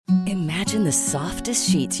Imagine the softest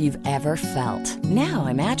sheets you've ever felt. Now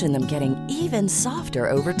imagine them getting even softer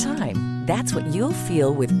over time. That's what you'll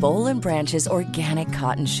feel with Boll & Branch's organic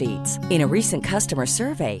cotton sheets. In a recent customer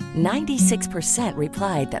survey, 96%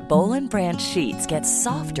 replied that Boll & Branch sheets get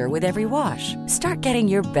softer with every wash. Start getting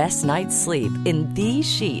your best night's sleep in these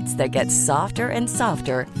sheets that get softer and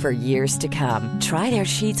softer for years to come. Try their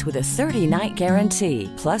sheets with a 30-night guarantee.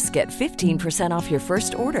 Plus, get 15% off your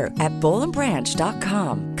first order at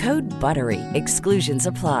bollandbranch.com. Code BUTTERY. Exclusions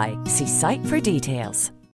apply. See site for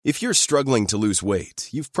details. If you're struggling to lose weight,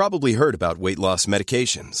 you've probably heard about weight loss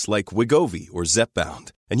medications like Wegovy or Zepbound,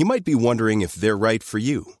 and you might be wondering if they're right for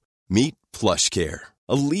you. Meet PlushCare,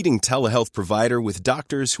 a leading telehealth provider with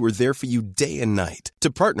doctors who are there for you day and night to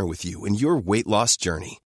partner with you in your weight loss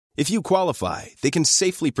journey. If you qualify, they can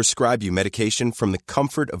safely prescribe you medication from the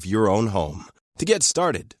comfort of your own home. To get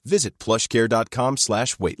started, visit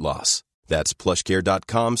plushcare.com/weightloss. That's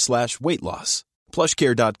plushcare.com/weightloss.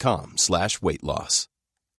 plushcare.com/weightloss.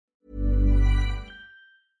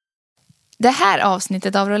 Det här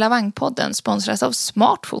avsnittet av Rullavagn-podden sponsras av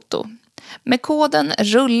Smartfoto. Med koden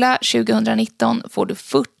RULLA2019 får du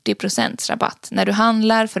 40% rabatt när du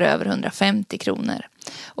handlar för över 150 kronor.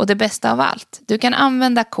 Och det bästa av allt, du kan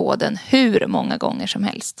använda koden hur många gånger som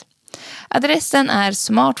helst. Adressen är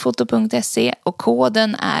smartfoto.se och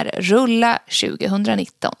koden är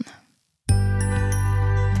RULLA2019.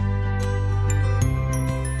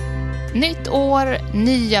 Nytt år,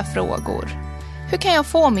 nya frågor. Hur kan jag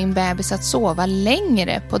få min bebis att sova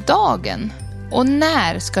längre på dagen? Och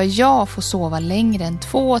när ska jag få sova längre än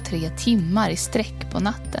 2-3 timmar i sträck på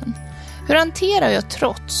natten? Hur hanterar jag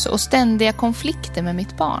trots och ständiga konflikter med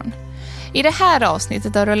mitt barn? I det här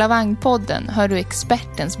avsnittet av Rullavagn-podden hör du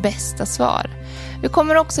expertens bästa svar. Vi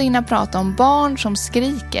kommer också hinna prata om barn som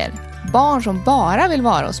skriker, barn som bara vill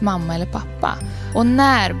vara hos mamma eller pappa och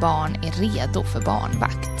när barn är redo för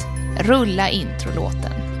barnvakt. Rulla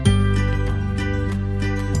introlåten.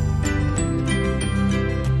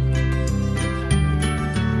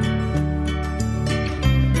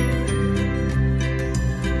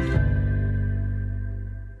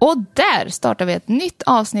 Och där startar vi ett nytt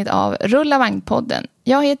avsnitt av Rullavagn-podden.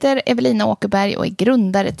 Jag heter Evelina Åkerberg och är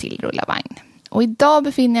grundare till Rullavagn. Och idag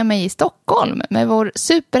befinner jag mig i Stockholm med vår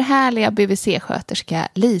superhärliga BVC-sköterska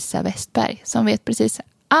Lisa Westberg som vet precis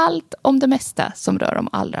allt om det mesta som rör de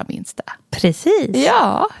allra minsta. Precis.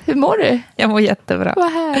 Ja, hur mår du? Jag mår jättebra.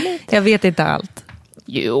 Vad härligt. Jag vet inte allt.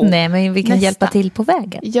 Jo. Nej, men vi kan hjälpa till på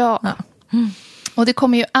vägen. Ja. Och det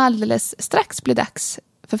kommer ju alldeles strax bli dags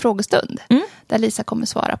för frågestund. Där Lisa kommer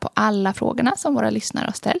svara på alla frågorna som våra lyssnare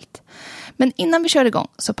har ställt. Men innan vi kör igång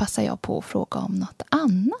så passar jag på att fråga om något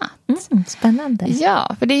annat. Spännande.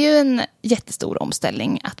 Ja, för det är ju en jättestor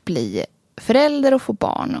omställning att bli förälder och få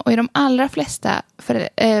barn. Och i de allra flesta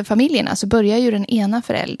familjerna så börjar ju den ena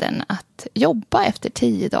föräldern att jobba efter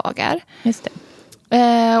 10 dagar. Just det.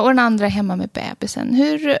 Och den andra är hemma med bebisen.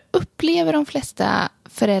 Hur upplever de flesta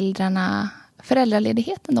föräldrarna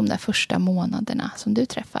föräldraledigheten de där första månaderna som du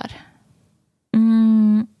träffar?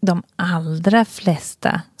 De allra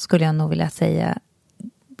flesta skulle jag nog vilja säga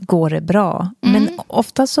går det bra. Men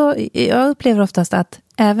ofta så, jag upplever oftast att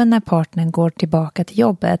även när partnern går tillbaka till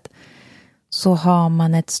jobbet så har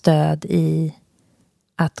man ett stöd i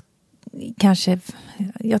att kanske,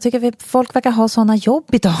 jag tycker att folk verkar ha sådana jobb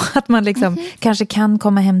idag att man liksom kanske kan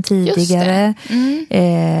komma hem tidigare.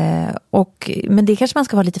 Men det kanske man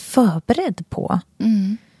ska vara lite förberedd på.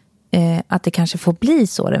 Att det kanske får bli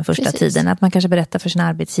så den första tiden. Att man kanske berättar för sin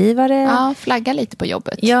arbetsgivare. Ja, flagga lite på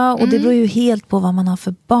jobbet. Ja, och det beror ju helt på vad man har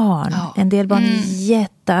för barn. Ja. En del barn är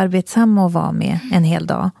jättearbetsamma att vara med en hel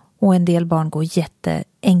dag. Och en del barn går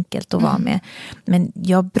jätteenkelt att vara med. Men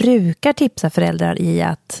jag brukar tipsa föräldrar i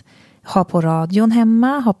att ha på radion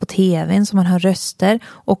hemma, ha på tvn så man hör röster.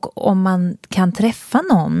 Och om man kan träffa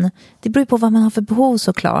någon, det beror på vad man har för behov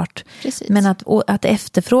såklart. Precis. Men att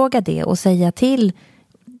efterfråga det och säga till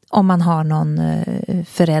om man har någon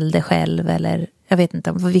förälder själv eller jag vet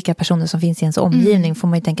inte vilka personer som finns i ens omgivning får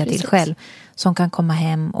man ju tänka till själv som kan komma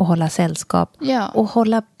hem och hålla sällskap och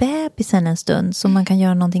hålla bebisen en stund så man kan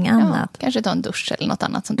göra någonting annat. Kanske ta en dusch eller något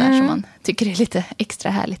annat sånt där som man tycker är lite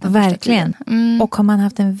extra härligt. Verkligen. Och har man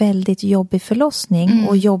haft en väldigt jobbig förlossning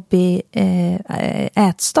och jobbig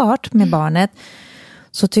ätstart med barnet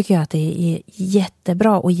så tycker jag att det är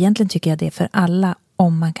jättebra och egentligen tycker jag det är för alla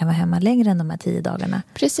om man kan vara hemma längre än de här 10 dagarna.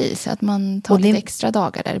 Precis, att man tar lite extra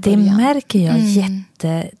dagar där i början. Det märker jag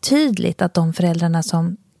jättetydligt att de föräldrarna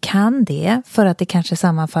som kan det för att det kanske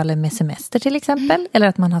sammanfaller med semester till exempel. Eller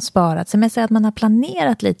att man har sparat semester, att man har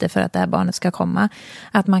planerat lite för att det här barnet ska komma.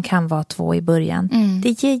 Att man kan vara 2 i början.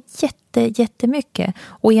 Det ger jättemycket.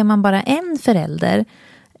 Och är man bara en förälder,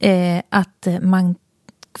 att man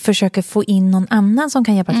försöker få in någon annan som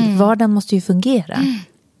kan hjälpa till. Vardagen måste ju fungera.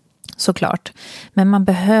 Såklart. Men man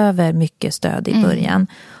behöver mycket stöd i början.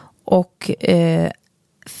 Och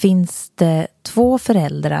finns det 2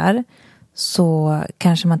 föräldrar så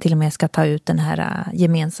kanske man till och med ska ta ut den här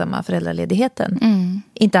gemensamma föräldraledigheten.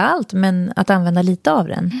 Inte allt, men att använda lite av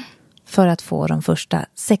den. För att få de första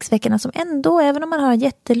 6 veckorna som ändå, även om man har en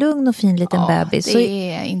jättelugn och fin liten bebis. Det så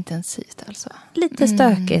är intensivt alltså. Lite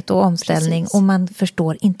stökigt och omställning. Precis. Och man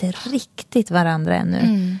förstår inte riktigt varandra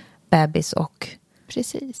ännu. Bebis och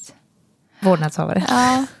vårdnadshavare.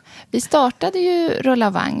 Ja, vi startade ju Rulla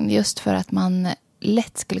Vagn just för att man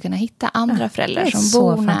lätt skulle kunna hitta andra föräldrar som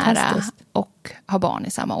bor nära och har barn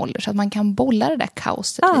i samma ålder. Så att man kan bolla det där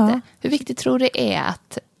kaoset lite. Hur viktigt tror du det är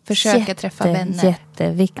att försöka träffa vänner?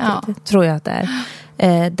 Jätteviktigt, tror jag att det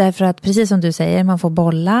är. Därför att precis som du säger, man får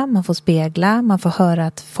bolla, man får spegla, man får höra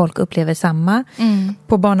att folk upplever samma.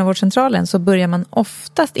 På barnavårdscentralen så börjar man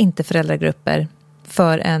oftast inte föräldragrupper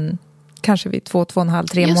för en kanske vid 2, 2,5,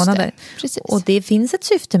 3 månader. Och det finns ett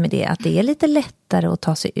syfte med det, att det är lite lättare att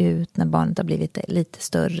ta sig ut när barnet har blivit lite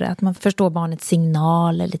större. Att man förstår barnets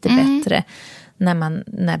signaler lite bättre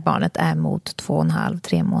när barnet är mot 2,5,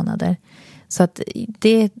 3 månader. Så att det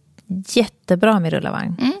är jättebra med Rulla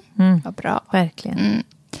Vagn. Vad bra. Verkligen.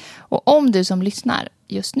 Och om du som lyssnar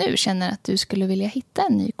just nu känner att du skulle vilja hitta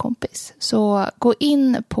en ny kompis, så gå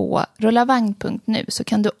in på rullavagn.nu så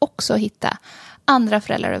kan du också hitta andra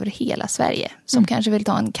föräldrar över hela Sverige som kanske vill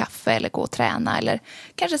ta en kaffe eller gå och träna eller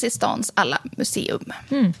kanske se stans alla museum.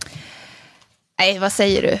 Nej, vad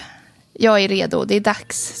säger du? Jag är redo, det är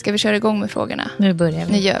dags. Ska vi köra igång med frågorna? Nu börjar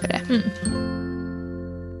vi. Nu gör vi det.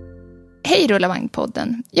 Hej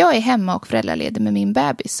Rullavagnpodden. Jag är hemma och föräldraledig med min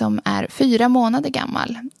bebis som är 4 månader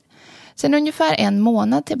gammal. Sen ungefär 1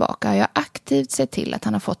 månad tillbaka har jag aktivt sett till att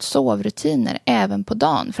han har fått sovrutiner även på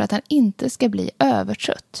dagen för att han inte ska bli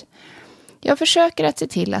övertrött. Jag försöker att se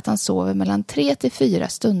till att han sover mellan 3 till 4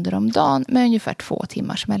 stunder om dagen med ungefär 2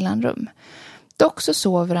 timmars mellanrum. Dock så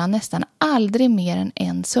sover han nästan aldrig mer än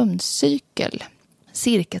en sömncykel,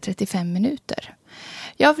 cirka 35 minuter.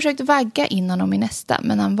 Jag har försökt vagga in honom i nästa,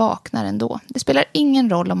 men han vaknar ändå. Det spelar ingen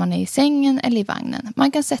roll om han är i sängen eller i vagnen.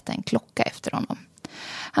 Man kan sätta en klocka efter honom.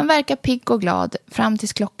 Han verkar pigg och glad fram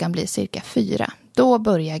tills klockan blir cirka 4. Då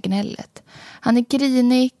börjar gnället. Han är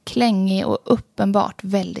grinig, klängig och uppenbart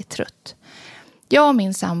väldigt trött. Jag och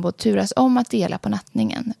min sambo turas om att dela på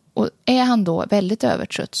nattningen. Och är han då väldigt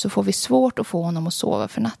övertrött så får vi svårt att få honom att sova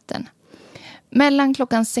för natten. Mellan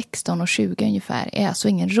klockan 16 och 20 ungefär är alltså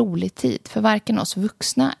ingen rolig tid för varken oss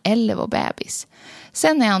vuxna eller vår bebis.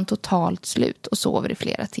 Sen är han totalt slut och sover i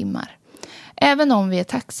flera timmar. Även om vi är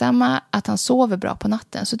tacksamma att han sover bra på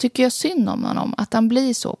natten så tycker jag synd om honom att han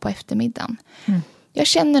blir så på eftermiddagen. Jag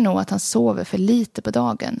känner nog att han sover för lite på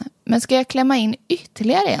dagen. Men ska jag klämma in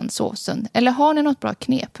ytterligare en sovstund? Eller har ni något bra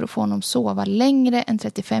knep för att få honom sova längre än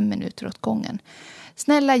 35 minuter åt gången?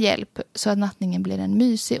 Snälla hjälp så att nattningen blir en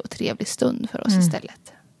mysig och trevlig stund för oss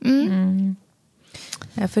istället.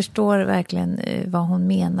 Jag förstår verkligen vad hon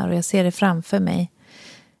menar och jag ser det framför mig.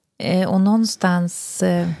 Och någonstans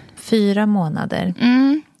 4 månader.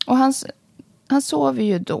 Och han sover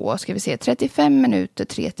ju då, ska vi se, 35 minuter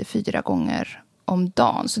 3-4 gånger om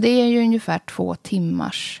dagen. Så det är ju ungefär 2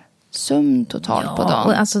 timmars sömn totalt på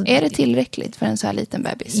dagen. Alltså, är det tillräckligt för en så här liten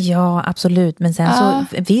bebis? Ja, absolut. Men sen så,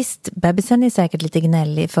 visst, bebisen är säkert lite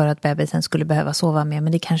gnällig för att bebisen skulle behöva sova mer.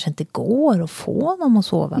 Men det kanske inte går att få honom att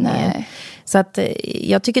sova mer. Så att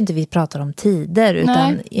jag tycker inte vi pratar om tider.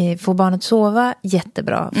 Utan får barnet sova,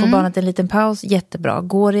 jättebra. Får barnet en liten paus, jättebra.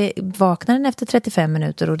 Vaknar den efter 35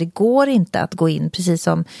 minuter och det går inte att gå in, precis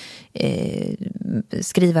som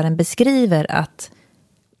skrivaren beskriver att,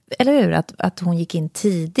 eller hur? Att hon gick in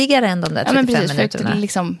tidigare än de där 35 minuterna. För att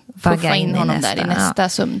liksom puffa in honom där i nästa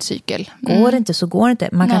sömncykel. Går inte så går inte.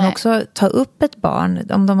 Man kan också ta upp ett barn.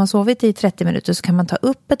 Om de har sovit i 30 minuter så kan man ta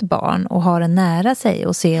upp ett barn och ha den nära sig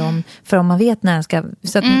och se om, för om man vet när den ska,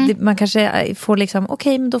 så att man kanske får liksom,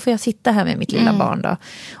 okej, men då får jag sitta här med mitt lilla barn då.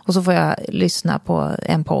 Och så får jag lyssna på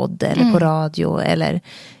en podd eller på radio eller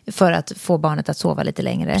för att få barnet att sova lite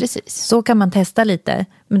längre. Precis. Så kan man testa lite.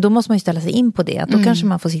 Men då måste man ju ställa sig in på det. Att då kanske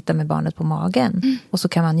man får sitta med barnet på magen. Och så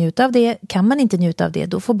kan man njuta av det. Kan man inte njuta av det,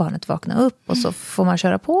 då får barnet vakna upp. Och så får man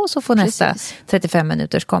köra på och så får nästa 35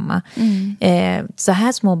 minuters komma. Så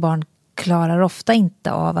här små barn klarar ofta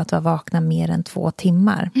inte av att vara vakna mer än 2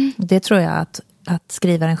 timmar. Det tror jag att att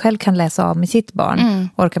skrivaren själv kan läsa av med sitt barn.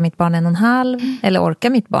 Orkar mitt barn 1,5 eller orkar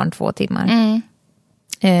mitt barn 2 timmar?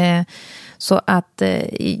 Så att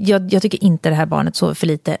jag tycker inte det här barnet sover för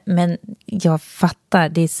lite, men jag fattar,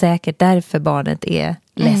 det är säkert därför barnet är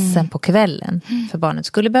ledsen på kvällen. För barnet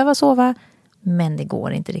skulle behöva sova, men det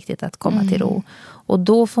går inte riktigt att komma till ro. Och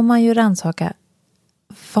då får man ju rannsaka,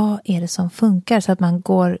 vad är det som funkar, så att man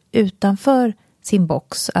går utanför sin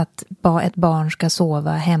box, att ett barn ska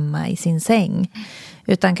sova hemma i sin säng.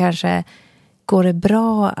 Utan kanske går det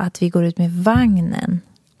bra att vi går ut med vagnen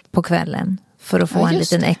på kvällen för att få en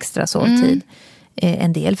liten extra sovtid.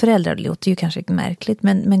 En del föräldrar, det låter ju kanske märkligt,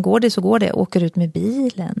 men går det så går det. Åker ut med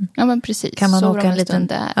bilen. Ja, men precis. Kan man åka en liten stund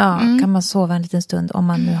där. kan man sova en liten stund om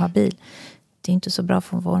man nu har bil. Det är inte så bra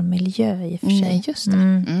för vår miljö i och för sig. Nej, just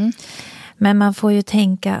det. Men man får ju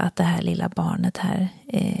tänka att det här lilla barnet här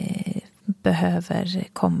behöver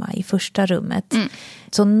komma i första rummet.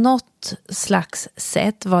 Så något slags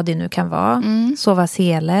sätt, vad det nu kan vara. Sova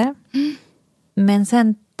sele. Men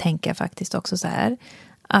sen tänker jag faktiskt också så här,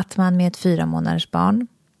 att man med ett 4 månaders barn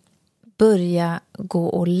börja gå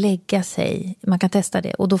och lägga sig. Man kan testa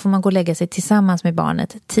det. Och då får man gå och lägga sig tillsammans med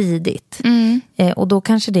barnet tidigt. Och då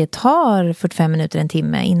kanske det tar 45 minuter, en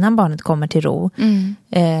timme innan barnet kommer till ro.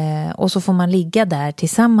 Och så får man ligga där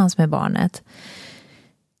tillsammans med barnet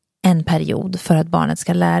en period för att barnet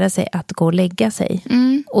ska lära sig att gå och lägga sig.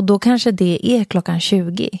 Och då kanske det är klockan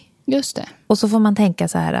 20. Just det. Och så får man tänka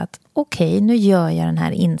så här att okej, nu gör jag den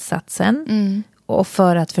här insatsen. Och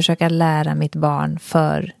för att försöka lära mitt barn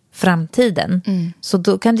för framtiden. Så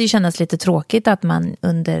då kan det ju kännas lite tråkigt att man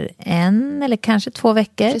under 1 eller kanske 2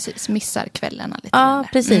 veckor. Precis, missar kvällarna lite. Ja,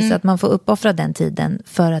 precis. Att man får uppoffra den tiden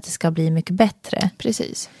för att det ska bli mycket bättre.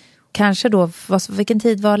 Precis. Kanske då, vilken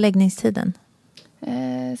tid var läggningstiden?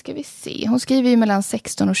 Ska vi se. Hon skriver ju mellan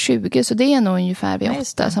 16 och 20. Så det är nog ungefär vid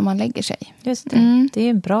 8 som man lägger sig. Just det. Det är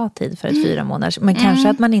en bra tid för ett 4 månaders. Men kanske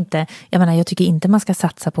att man inte... Jag tycker inte man ska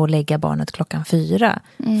satsa på att lägga barnet klockan 4.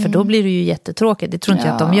 För då blir det ju jättetråkigt. Det tror inte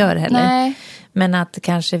jag att de gör heller. Nej. Men att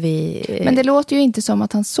kanske vi... Men det låter ju inte som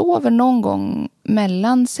att han sover någon gång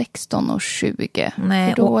mellan 16 och 20.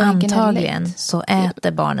 Nej, och antagligen så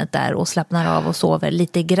äter barnet där och slappnar av och sover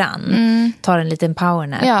lite grann. Tar en liten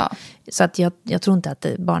powernap. Ja. Så att jag tror inte att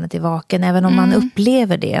barnet är vaken. Även om man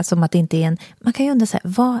upplever det som att det inte är en... Man kan ju undra så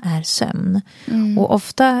här, vad är sömn? Och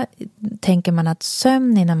ofta tänker man att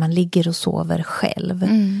sömn är när man ligger och sover själv.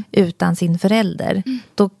 Utan sin förälder.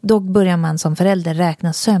 Då börjar man som förälder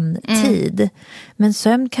räkna sömntid. Men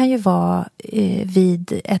sömn kan ju vara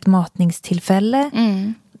vid ett matningstillfälle.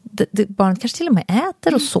 Barnet kanske till och med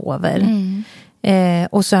äter och sover.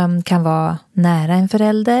 Och sömn kan vara nära en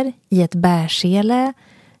förälder, i ett bärsele.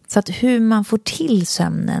 Så att hur man får till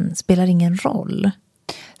sömnen spelar ingen roll.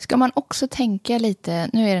 Ska man också tänka lite,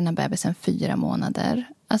 nu är den här bebisen 4 månader.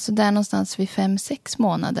 Alltså där någonstans vid 5-6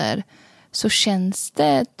 månader så känns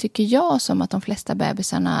det, tycker jag, som att de flesta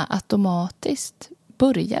bebisarna automatiskt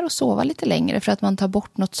börjar att sova lite längre. För att man tar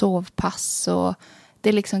bort något sovpass och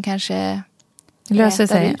det liksom kanske löser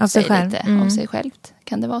sig av sig själv. Lite av sig självt.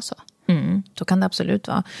 Kan det vara så? Så kan det absolut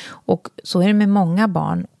vara. Och så är det med många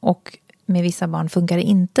barn, och med vissa barn funkar det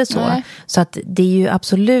inte så. Nej. Så att det är ju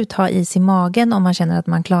absolut ha is i magen om man känner att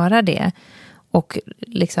man klarar det. Och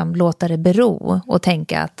liksom låta det bero och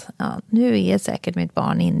tänka att nu är säkert mitt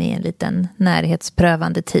barn inne i en liten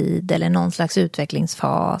närhetsprövande tid eller någon slags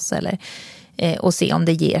utvecklingsfas eller, och se om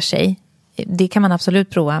det ger sig. Det kan man absolut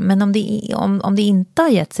prova. Men om det inte har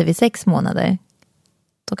gett sig vid 6 månader,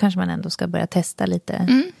 då kanske man ändå ska börja testa lite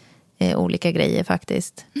olika grejer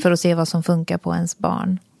faktiskt. För att se vad som funkar på ens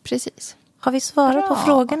barn. Precis. Har vi svarat på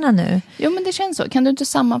frågorna nu? Jo, men det känns så. Kan du inte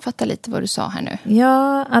sammanfatta lite vad du sa här nu?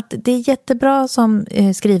 Ja, att det är jättebra som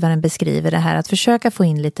skrivaren beskriver det här. Att försöka få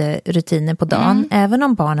in lite rutiner på dagen. Även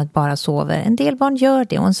om barnet bara sover. En del barn gör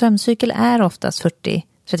det. Och en sömncykel är oftast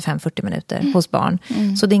 35-40 minuter hos barn.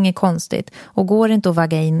 Så det är inget konstigt. Och går det inte att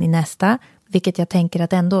vagga in i nästa, vilket jag tänker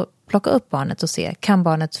att ändå plocka upp barnet och se. Kan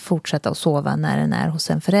barnet fortsätta att sova när den är hos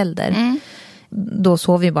en förälder? Då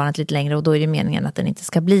sover ju barnet lite längre och då är det meningen att den inte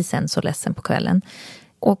ska bli sen så ledsen på kvällen.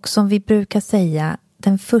 Och som vi brukar säga,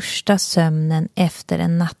 den första sömnen efter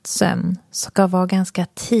en nattsömn ska vara ganska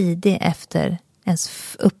tidig efter ens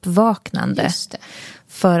uppvaknande. Just det.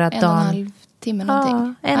 För att 1,5 timme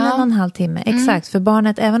någonting. Ja, 1,5 timme. Exakt, för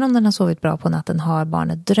barnet, även om den har sovit bra på natten, har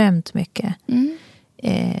barnet drömt mycket.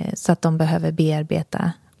 Så att de behöver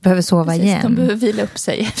bearbeta, behöver sova igen. De behöver vila upp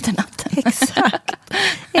sig efter natten.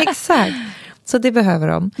 Exakt. Så det behöver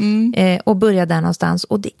de. Och börja där någonstans.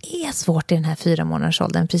 Och det är svårt i den här 4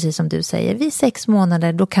 månadersåldern, precis som du säger. Vid 6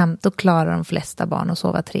 månader, då klarar de flesta barn att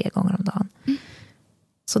sova 3 gånger om dagen.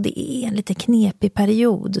 Så det är en lite knepig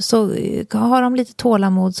period. Så har de lite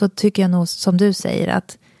tålamod så tycker jag nog som du säger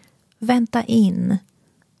att vänta in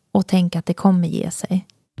och tänk att det kommer ge sig.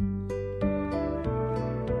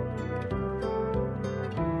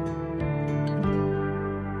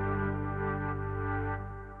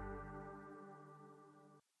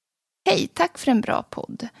 Hej, tack för en bra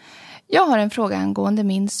podd. Jag har en fråga angående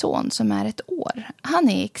min son som är 1 år. Han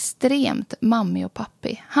är extremt mammi och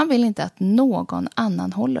pappi. Han vill inte att någon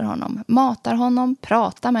annan håller honom, matar honom,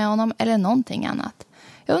 pratar med honom eller någonting annat.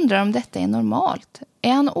 Jag undrar om detta är normalt.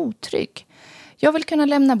 Är han otrygg? Jag vill kunna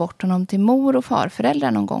lämna bort honom till mor- och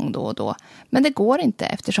farföräldrar någon gång då och då. Men det går inte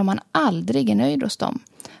eftersom han aldrig är nöjd hos dem.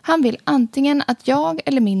 Han vill antingen att jag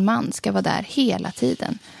eller min man ska vara där hela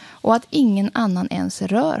tiden. Och att ingen annan ens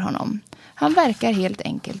rör honom. Han verkar helt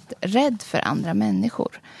enkelt rädd för andra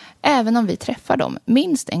människor. Även om vi träffar dem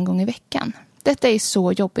minst en gång i veckan. Detta är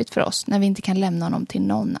så jobbigt för oss när vi inte kan lämna honom till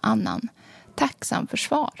någon annan. Tacksam för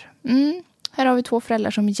svar. Här har vi 2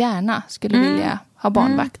 föräldrar som gärna skulle vilja ha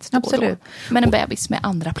barnvakt. Absolut. Då. Men en bebis med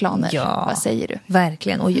andra planer. Ja, vad säger du?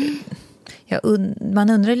 Verkligen. Och man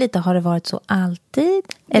undrar lite, har det varit så alltid?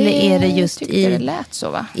 Eller är det just det lät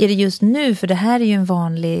så, va? Är det just nu? För det här är ju en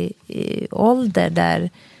vanlig ålder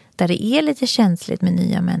där det är lite känsligt med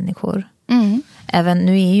nya människor. Även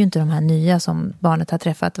nu är ju inte de här nya som barnet har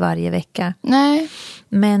träffat varje vecka. Nej.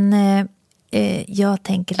 Men jag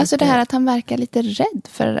tänker lite... Alltså det här att han verkar lite rädd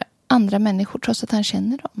för andra människor trots att han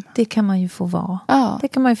känner dem. Det kan man ju få vara. Ja. Det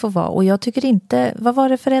kan man ju få vara. Och jag tycker inte... Vad var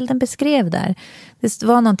det föräldern beskrev där? Det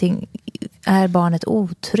var någonting... Är barnet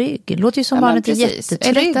otrygg? Det låter ju som barnet är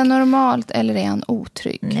jättetrygg. Är detta normalt eller är han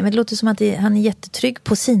otrygg? Nej, men det låter som att han är jättetrygg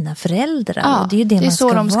på sina föräldrar. Ja, och det är ju det man ska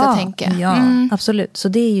vara. Det är så de ska tänka. Ja, absolut. Så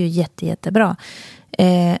det är ju jättebra.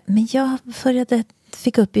 Men jag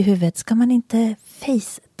fick upp i huvudet, ska man inte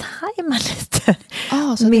facetima lite?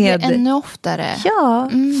 Så det blir ännu oftare. Ja,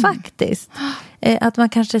 faktiskt. Att man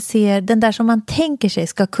kanske ser den där som man tänker sig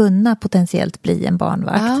ska kunna potentiellt bli en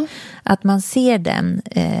barnvakt. Ja. Att man ser den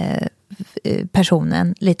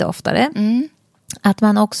personen lite oftare. Att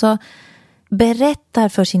man också berättar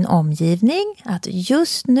för sin omgivning att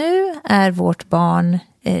just nu är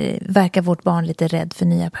verkar vårt barn lite rädd för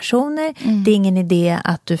nya personer. Det är ingen idé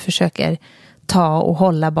att du försöker ta och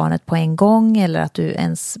hålla barnet på en gång eller att du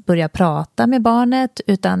ens börjar prata med barnet,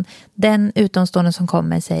 utan den utomstående som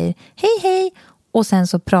kommer säger hej och sen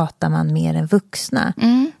så pratar man mer än vuxna.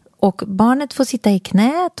 Och barnet får sitta i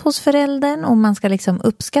knät hos föräldern och man ska liksom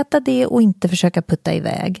uppskatta det och inte försöka putta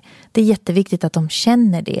iväg. Det är jätteviktigt att de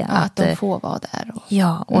känner det. Ja, att de får vara där.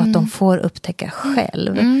 Och att de får upptäcka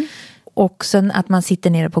själv. Och sen att man sitter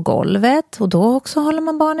nere på golvet och då också håller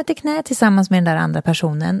man barnet i knät tillsammans med den där andra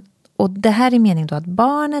personen. Och det här är meningen då att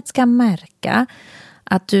barnet ska märka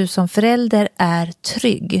att du som förälder är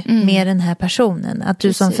trygg med den här personen. Att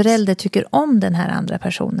du som förälder tycker om den här andra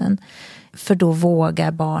personen. För då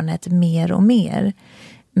vågar barnet mer och mer.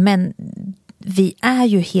 Men vi är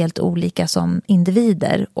ju helt olika som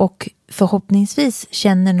individer. Och förhoppningsvis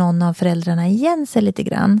känner någon av föräldrarna igen sig lite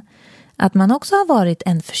grann. Att man också har varit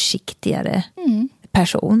en försiktigare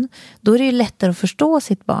person. Då är det ju lättare att förstå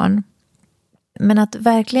sitt barn. Men att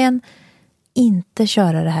verkligen inte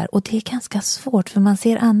köra det här. Och det är ganska svårt för man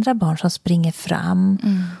ser andra barn som springer fram.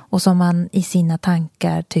 Och som man i sina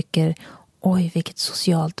tankar tycker, oj vilket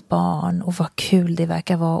socialt barn. Och vad kul det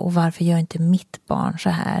verkar vara. Och varför gör inte mitt barn så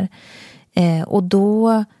här? Och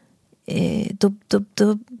då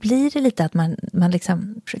blir det lite att man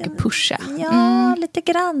liksom försöker pusha. Ja, lite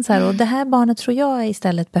grann så här. Och det här barnet tror jag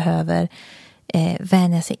istället behöver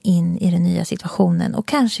vänja sig in i den nya situationen och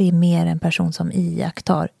kanske är mer en person som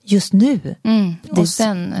iakttar just nu. Och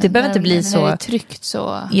sen det behöver inte bli så. Det är tryggt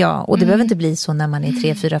så. Ja, och det behöver inte bli så när man är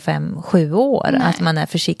 3, 4, 5, 7 år. Nej. Att man är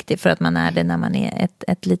försiktig för att man är det när man är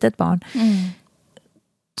ett litet barn.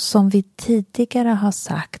 Som vi tidigare har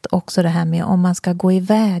sagt, också det här med om man ska gå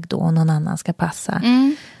iväg då och någon annan ska passa.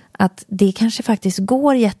 Att det kanske faktiskt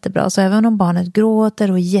går jättebra. Så även om barnet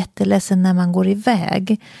gråter och är jätteledsen när man går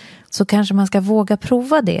iväg, så kanske man ska våga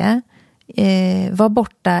prova det. Vara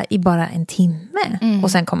borta i bara 1 timme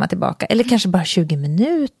och sen komma tillbaka. Eller kanske bara 20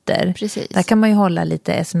 minuter. Precis. Där kan man ju hålla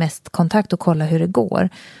lite sms-kontakt och kolla hur det går.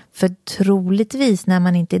 För troligtvis när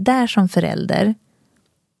man inte är där som förälder,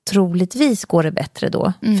 troligtvis går det bättre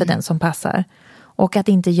då för den som passar. Och att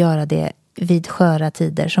inte göra det vid sköra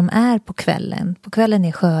tider som är på kvällen. På kvällen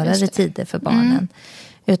är skörare tider för barnen.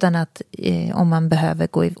 Utan att om man behöver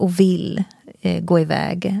gå och vill gå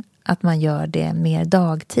iväg, att man gör det mer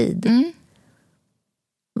dagtid.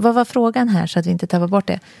 Vad var frågan här så att vi inte tappar bort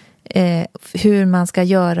det? hur man ska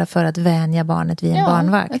göra för att vänja barnet vid en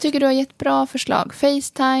barnvakt. Jag tycker du har gett bra förslag.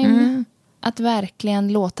 FaceTime, att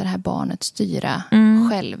verkligen låta det här barnet styra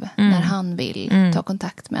själv när han vill ta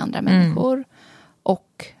kontakt med andra människor.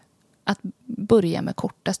 Och att börja med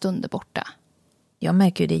korta stunder borta. Jag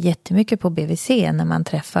märker ju det jättemycket på BVC när man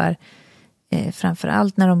träffar,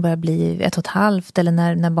 framförallt när de börjar bli 1,5 eller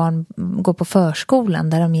när barn går på förskolan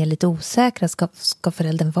där de är lite osäkra. Ska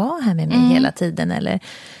föräldern vara här med mig hela tiden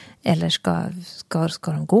eller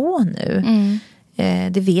ska de gå nu?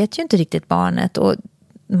 Det vet ju inte riktigt barnet, och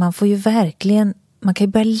man får ju verkligen, man kan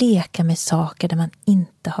ju börja leka med saker där man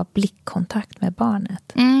inte har blickkontakt med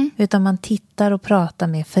barnet. Utan man tittar och pratar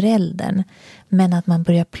med föräldern, men att man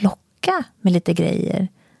börjar plocka med lite grejer.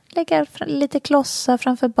 Lägga lite klossar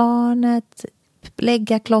framför barnet,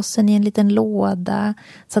 lägga klossen i en liten låda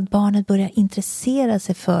så att barnet börjar intressera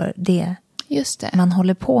sig för det man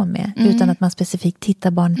håller på med, utan att man specifikt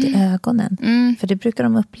tittar barnet i ögonen. För det brukar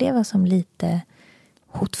de uppleva som lite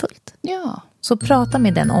hotfullt. Ja. Så prata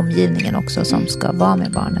med den omgivningen också som ska vara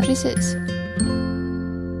med barnet. Precis.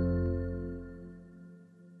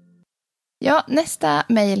 Ja, nästa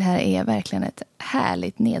mejl här är verkligen ett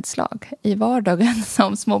härligt nedslag i vardagen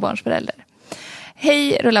som småbarnsförälder.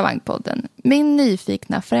 Hej Rullavagn-podden. Min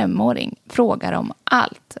nyfikna 5-åring frågar om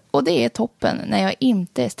allt. Och det är toppen när jag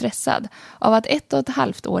inte är stressad av att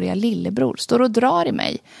 1,5-åriga lillebror står och drar i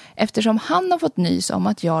mig. Eftersom han har fått nys om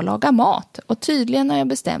att jag lagar mat. Och tydligen har jag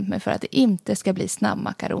bestämt mig för att det inte ska bli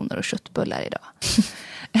snabbmakaroner och köttbullar idag.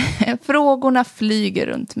 Frågorna flyger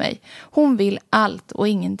runt mig. Hon vill allt och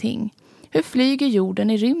ingenting. Hur flyger jorden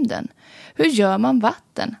i rymden? Hur gör man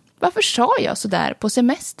vatten? Varför sa jag så där på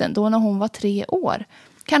semestern då när hon var 3 år?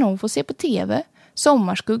 Kan hon få se på tv?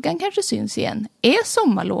 Sommarskuggan kanske syns igen. Är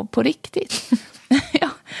sommarlov på riktigt? Ja,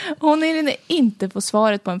 hon hinner inte få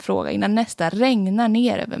svaret på en fråga innan nästa regnar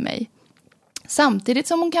ner över mig. Samtidigt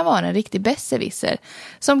som hon kan vara en riktig besserwisser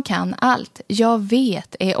som kan allt. Jag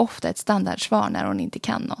vet är ofta ett standardsvar när hon inte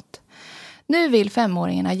kan något. Nu vill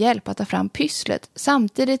 5-åringen ha hjälp att ta fram pysslet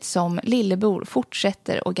samtidigt som lillebror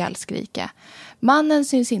fortsätter att gallskrika. Mannen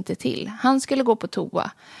syns inte till. Han skulle gå på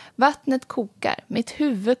toa. Vattnet kokar. Mitt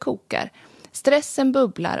huvud kokar. Stressen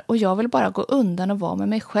bubblar och jag vill bara gå undan och vara med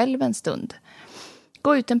mig själv en stund.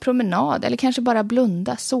 Gå ut en promenad eller kanske bara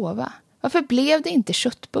blunda, sova. Varför blev det inte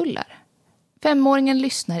köttbullar? 5-åringen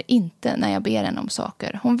lyssnar inte när jag ber henne om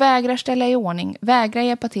saker. Hon vägrar ställa i ordning, vägrar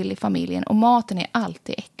hjälpa till i familjen och maten är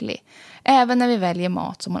alltid äcklig. Även när vi väljer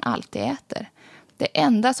mat som hon alltid äter. Det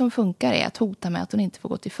enda som funkar är att hota med att hon inte får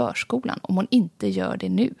gå till förskolan om hon inte gör det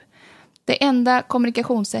nu. Det enda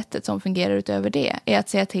kommunikationssättet som fungerar utöver det är att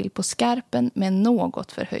säga till på skarpen med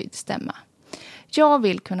något förhöjd stämma. Jag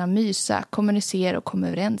vill kunna mysa, kommunicera och komma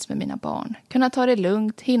överens med mina barn. Kunna ta det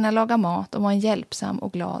lugnt, hinna laga mat och vara en hjälpsam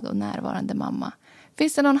och glad och närvarande mamma.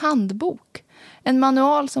 Finns det någon handbok? En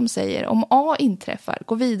manual som säger om A inträffar,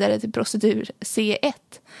 gå vidare till procedur C1.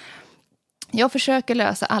 Jag försöker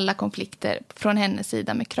lösa alla konflikter från hennes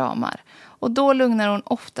sida med kramar. Och då lugnar hon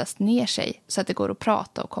oftast ner sig så att det går att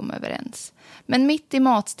prata och komma överens. Men mitt i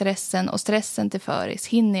matstressen och stressen till föris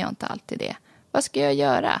hinner jag inte alltid det. Vad ska jag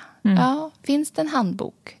göra? Ja, finns det en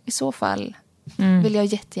handbok? I så fall vill jag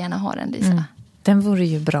jättegärna ha den, Lisa. Den vore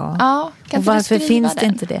ju bra. Ja, och varför finns det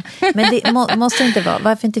inte det? Men det måste inte vara.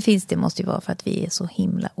 Varför inte finns det måste ju vara för att vi är så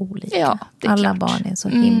himla olika. Ja, alla klart. barn är så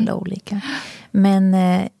himla olika. Men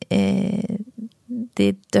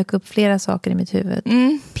det dök upp flera saker i mitt huvud.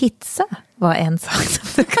 Pizza var en sak som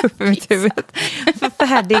dök upp i mitt huvud.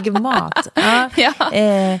 Färdig mat. Ja.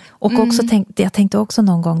 Och också jag tänkte också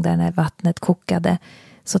någon gång där när vattnet kokade,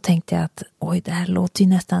 så tänkte jag att oj, det här låter ju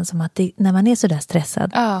nästan som att när man är så där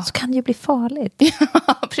stressad så kan det ju bli farligt.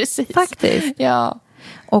 Ja, precis. Faktiskt. Ja.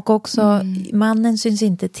 Och också mannen syns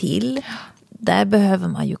inte till. Där behöver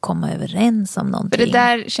man ju komma överens om någonting. För det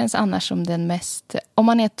där känns annars som den mest... Om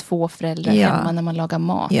man är 2 föräldrar hemma när man lagar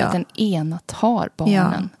mat. Att den ena tar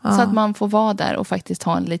barnen. Ja. Så att man får vara där och faktiskt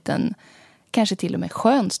ha en liten... Kanske till och med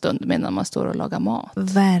skön stund medan man står och lagar mat.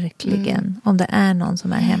 Verkligen. Om det är någon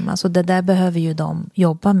som är hemma. Så det där behöver ju de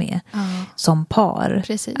jobba med som par.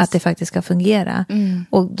 Precis. Att det faktiskt ska fungera.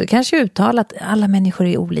 Och det kanske är uttalat att alla människor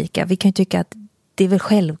är olika. Vi kan ju tycka att det är väl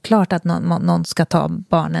självklart att någon ska ta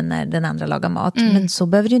barnen när den andra lagar mat. Men så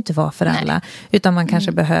behöver det ju inte vara för alla. Utan man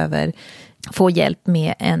kanske behöver få hjälp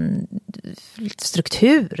med en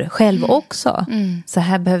struktur själv också. Så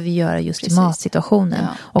här behöver vi göra just i matsituationen.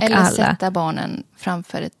 Ja. Och eller alla. sätta barnen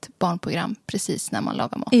framför ett barnprogram precis när man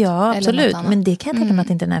lagar mat. Ja, absolut. Men det kan jag tänka mig att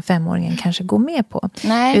inte den här 5-åringen kanske går med på.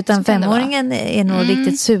 Nej, utan 5-åringen är nog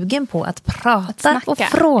riktigt sugen på att prata och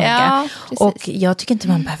fråga. Ja, och jag tycker inte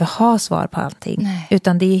man behöver ha svar på allting. Nej.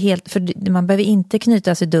 Utan det är helt, för man behöver inte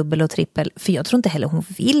knyta sig dubbel och trippel. För jag tror inte heller hon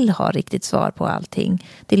vill ha riktigt svar på allting.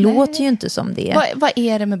 Det låter ju inte som det. Vad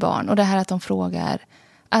är det med barn? Och det här att de frågar,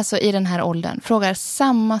 alltså i den här åldern, frågar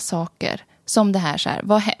samma saker som det här, så här,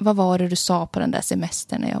 vad var det du sa på den där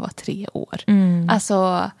semestern när jag var 3 år?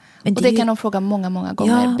 Alltså, och det kan de fråga många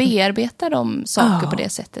gånger. Ja. Bearbetar de saker på det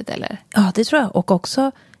sättet, eller? Ja, det tror jag. Och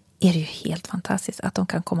också är det ju helt fantastiskt att de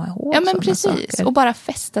kan komma ihåg men precis. Saker. Och bara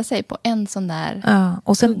fästa sig på en sån där... Ja,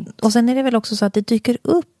 och sen är det väl också så att det dyker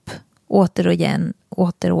upp åter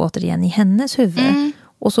och återigen i hennes huvud.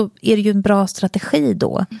 Och så är det ju en bra strategi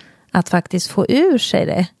då att faktiskt få ur sig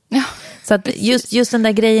det. Ja, så att just den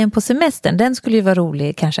där grejen på semestern, den skulle ju vara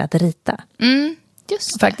rolig kanske att rita.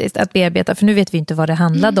 Just faktiskt, att bearbeta. För nu vet vi inte vad det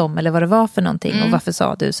handlade om eller vad det var för någonting och varför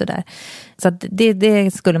sa du sådär. Så att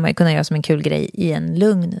det skulle man ju kunna göra som en kul grej i en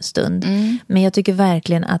lugn stund. Men jag tycker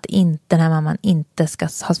verkligen att den här mamman inte ska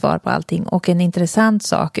ha svar på allting. Och en intressant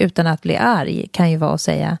sak utan att bli arg kan ju vara att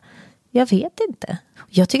säga, jag vet inte.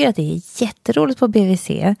 Jag tycker att det är jätteroligt på BVC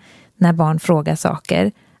när barn frågar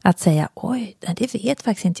saker. Att säga, oj, det vet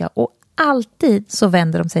faktiskt inte jag. Och alltid så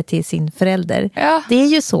vänder de sig till sin förälder. Ja. Det är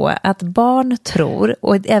ju så att barn tror,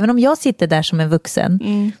 och även om jag sitter där som en vuxen,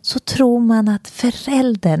 så tror man att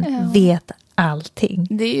föräldern vet allting.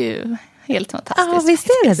 Det är ju helt fantastiskt. Ja, visst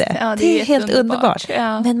är det. Ja, det är helt underbart.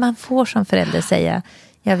 Ja. Men man får som förälder säga,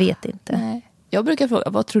 jag vet inte. Nej. Jag brukar fråga,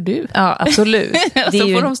 vad tror du? Ja, absolut. Så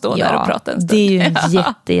får de stå där och prata en stund. Det är ju en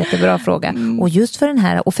jättebra fråga. Och just för den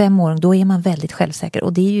här, och 5-åring, då är man väldigt självsäker.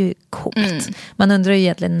 Och det är ju coolt. Man undrar ju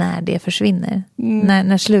egentligen när det försvinner.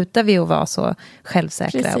 När slutar vi att vara så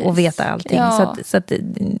självsäkra och veta allting? Ja. Så att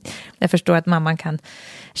jag förstår att mamman kan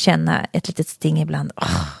känna ett litet sting ibland.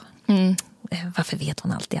 Varför vet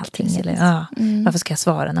hon allting? Eller, varför ska jag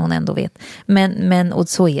svara när hon ändå vet? Men, och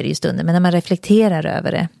så är det ju stunden. Men när man reflekterar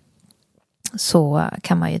över det, så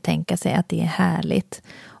kan man ju tänka sig att det är härligt.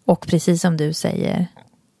 Och precis som du säger,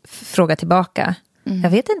 fråga tillbaka. Jag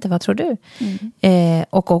vet inte, vad tror du?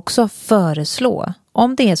 Och också föreslå.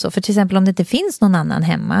 Om det är så, för till exempel om det inte finns någon annan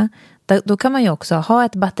hemma, då kan man ju också ha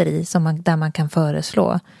ett batteri där man kan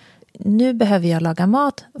föreslå. Nu behöver jag laga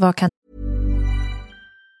mat, vad kan...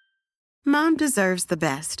 Mom deserves the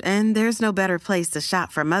best, and there's no better place to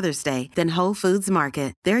shop for Mother's Day than Whole Foods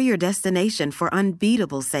Market. They're your destination for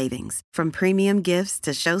unbeatable savings, from premium gifts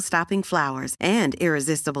to show-stopping flowers and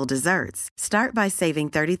irresistible desserts. Start by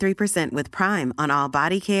saving 33% with Prime on all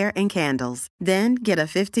body care and candles. Then get a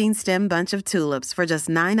 15-stem bunch of tulips for just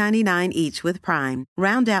 $9.99 each with Prime.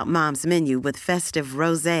 Round out Mom's menu with festive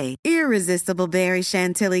rosé, irresistible berry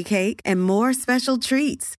chantilly cake, and more special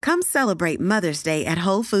treats. Come celebrate Mother's Day at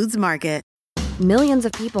Whole Foods Market. Millions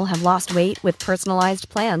of people have lost weight with personalized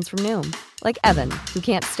plans from Noom. Like Evan, who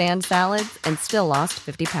can't stand salads and still lost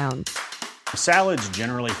 50 pounds. Salads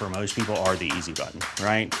generally for most people are the easy button,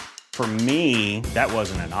 right? For me, that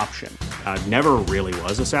wasn't an option. I never really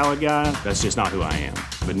was a salad guy. That's just not who I am.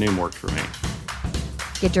 But Noom worked for me.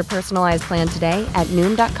 Get your personalized plan today at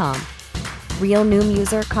Noom.com. Real Noom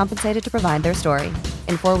user compensated to provide their story.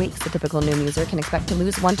 In 4 weeks, the typical Noom user can expect to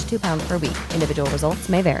lose 1 to 2 pounds per week. Individual results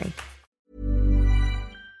may vary.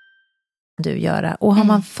 Du göra. Och har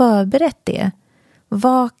man förberett det,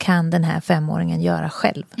 vad kan den här 5-åringen göra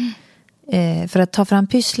själv? För att ta fram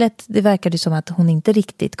pysslet, det verkade som att hon inte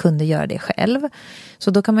riktigt kunde göra det själv.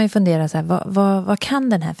 Så då kan man ju fundera så här, vad kan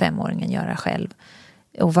den här 5-åringen göra själv?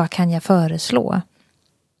 Och vad kan jag föreslå?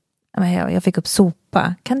 Jag fick upp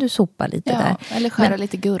sopa. Kan du sopa lite där? Eller skära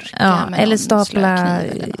lite gurka. Ja,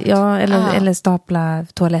 eller eller stapla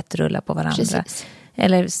toalettrullar på varandra. Precis.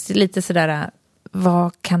 Eller lite sådär,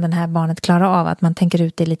 vad kan den här barnet klara av? Att man tänker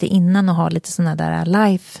ut det lite innan och har lite sådana där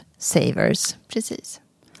life savers. Precis.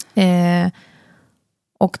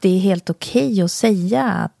 Och det är helt okej att säga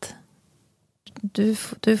att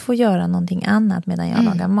du får göra någonting annat medan jag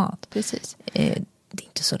lagar mat. Precis. Det är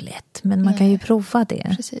inte så lätt, men man kan ju prova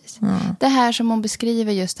det. Precis. Det här som hon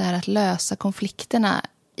beskriver, just det här att lösa konflikterna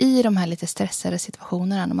i de här lite stressade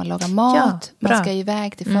situationerna när man lagar mat, man ska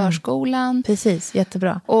iväg till förskolan. Precis,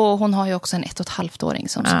 jättebra. Och hon har ju också en 1,5-åring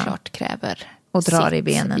som såklart kräver och drar i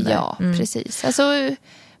benen där. Ja, precis. Alltså,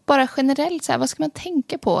 bara generellt, så här, vad ska man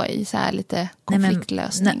tänka på i så här lite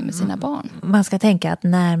konfliktlösning med sina barn? Man ska tänka att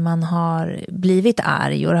när man har blivit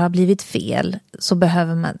arg och det har blivit fel, så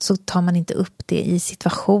tar man inte upp det i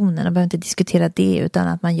situationen och behöver inte diskutera det, utan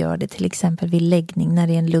att man gör det till exempel vid läggning när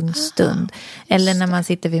det är en lugn stund. Eller när man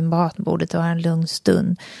sitter vid matbordet och har en lugn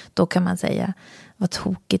stund. Då kan man säga: vad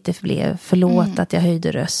tokigt det blev. Förlåt att jag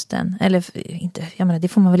höjde rösten. Eller inte, jag menar, det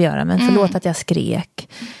får man väl göra. Men förlåt att jag skrek.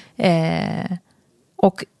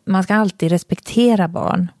 Och man ska alltid respektera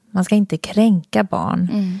barn. Man ska inte kränka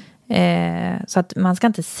barn. Så att man ska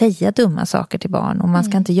inte säga dumma saker till barn. Och man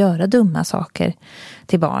ska inte göra dumma saker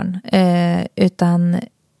till barn.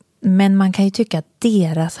 Men man kan ju tycka att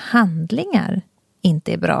deras handlingar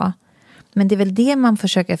inte är bra. Men det är väl det man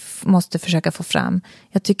måste försöka få fram.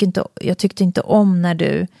 Jag tyckte inte om när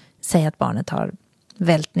du säger att barnet har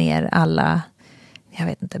vält ner alla,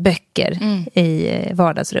 böcker i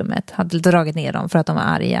vardagsrummet. Hade dragit ner dem för att de var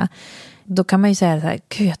arga. Då kan man ju säga så här: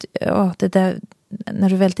 gud, det där, när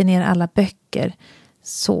du välter ner alla böcker,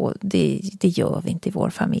 så det gör vi inte i vår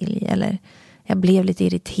familj. Eller jag blev lite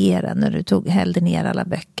irriterad när du hällde ner alla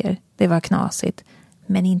böcker. Det var knasigt.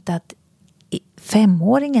 Men inte att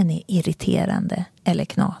 5-åringen är irriterande eller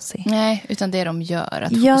knasig. Nej, utan det de gör,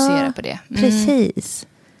 att fokusera på det.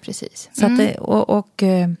 Precis. Så att och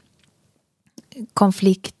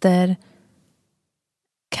konflikter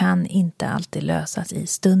kan inte alltid lösas i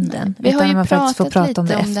stunden. Vi har ju man pratat får prata lite om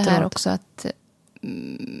det om det här efteråt. också, att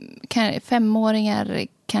 5-åringar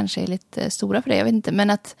kanske är lite stora för det, jag vet inte, men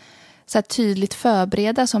att så här tydligt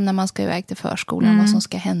förbereda, som när man ska iväg till förskolan, vad som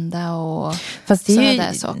ska hända och sådana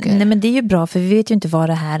där saker. Nej, men det är ju bra, för vi vet ju inte vad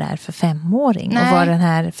det här är för 5-åring. Och vad den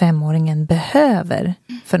här 5-åringen behöver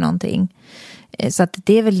för någonting. Så att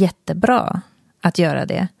det är väl jättebra att göra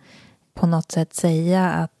det. På något sätt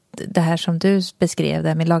säga att det här som du beskrev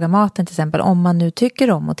där med laga maten till exempel, om man nu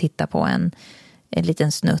tycker om att titta på en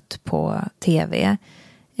liten snutt på tv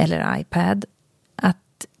eller iPad, att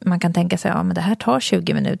man kan tänka sig, men det här tar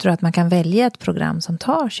 20 minuter, och att man kan välja ett program som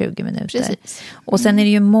tar 20 minuter. Precis. Och sen är det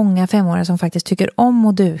ju många 5-åringar som faktiskt tycker om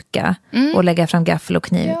att duka och lägga fram gaffel och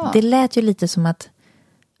kniv. Ja. Det lät ju lite som att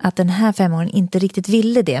den här 5-åringen inte riktigt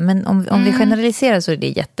ville det. Men om vi generaliserar så är det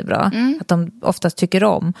jättebra. Att de oftast tycker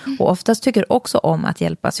om. Och oftast tycker också om att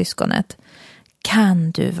hjälpa syskonet.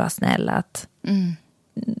 Kan du vara snäll att,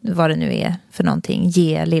 vad det nu är för någonting,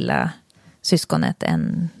 ge lilla syskonet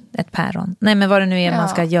ett päron. Nej, men vad det nu är man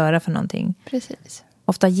ska göra för någonting. Precis.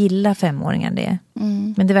 Ofta gillar 5-åringar det.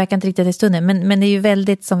 Men det verkar inte riktigt i stunden. Men det är ju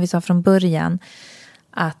väldigt, som vi sa från början,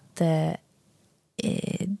 att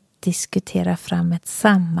diskutera fram ett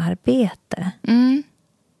samarbete.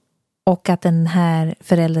 Och att den här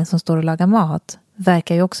föräldern som står och lagar mat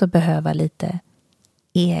verkar ju också behöva lite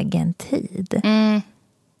egen tid.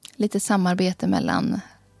 Lite samarbete mellan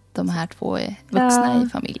de här två vuxna i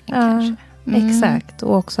familjen kanske. Exakt,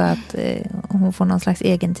 och också att hon får någon slags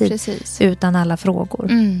egen tid. Precis. Utan alla frågor.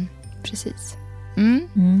 Precis.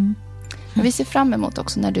 Men vi ser fram emot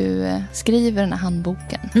också när du skriver den här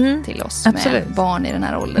handboken till oss. Absolut. Med barn i den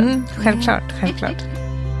här åldern. Självklart.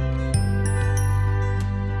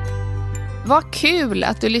 Vad kul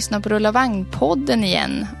att du lyssnar på Rulla Vagn-podden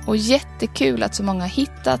igen. Och jättekul att så många har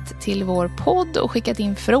hittat till vår podd och skickat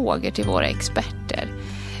in frågor till våra experter.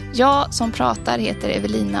 Jag som pratar heter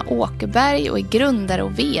Evelina Åkerberg och är grundare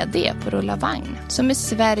och vd på Rulla Vagn, som är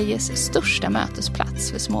Sveriges största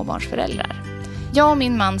mötesplats för småbarnsföräldrar. Jag och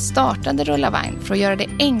min man startade Rulla Vagn för att göra det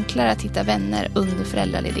enklare att hitta vänner under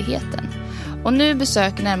föräldraledigheten. Och nu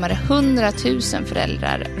besöker närmare 100 000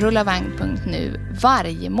 föräldrar rullavagn.nu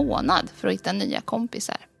varje månad för att hitta nya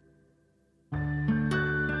kompisar.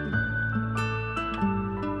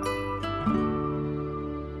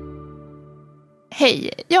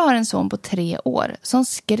 Hej, jag har en son på 3 år som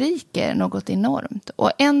skriker något enormt,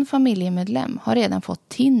 och en familjemedlem har redan fått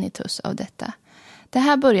tinnitus av detta. Det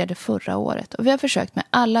här började förra året och vi har försökt med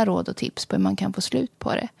alla råd och tips på hur man kan få slut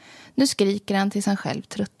på det. Nu skriker han tills han själv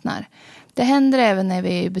tröttnar. Det händer även när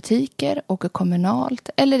vi är i butiker, åker kommunalt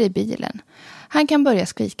eller i bilen. Han kan börja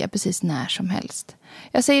skrika precis när som helst.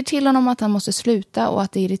 Jag säger till honom att han måste sluta och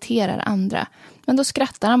att det irriterar andra. Men då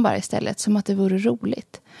skrattar han bara istället, som att det vore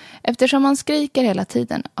roligt. Eftersom han skriker hela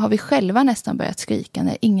tiden har vi själva nästan börjat skrika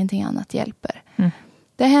när ingenting annat hjälper.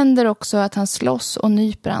 Det händer också att han slåss och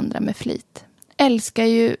nyper andra med flit. Älskar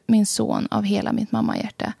ju min son av hela mitt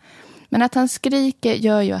mammahjärta. Men att han skriker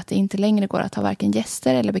gör ju att det inte längre går att ha varken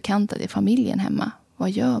gäster eller bekanta i familjen hemma. Vad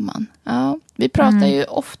gör man? Ja, vi pratar ju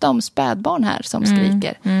ofta om spädbarn här som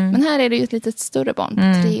skriker. Men här är det ju ett litet större barn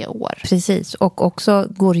på 3 år. Precis, och också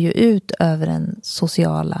går det ju ut över den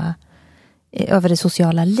sociala över det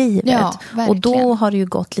sociala livet. Ja, och då har det ju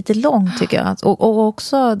gått lite långt tycker jag. Och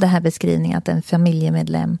också det här beskrivningen att en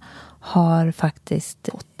familjemedlem har faktiskt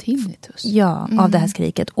tinnitus. Ja, av det här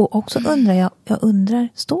skriket. Och också undrar jag undrar,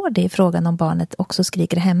 står det i frågan om barnet också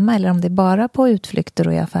skriker hemma eller om det är bara på utflykter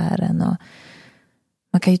och i affären? Och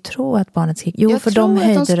man kan ju tro att barnet skriker. Jo, för de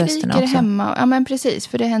höjde rösterna också. Hemma. Ja, men precis.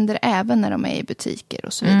 För det händer även när de är i butiker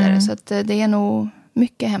och så vidare. Så att det är nog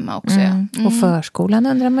mycket hemma också. Och förskolan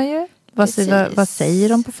undrar man ju. Vad säger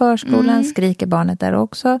de på förskolan? Skriker barnet där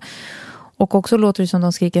också? Och också låter det som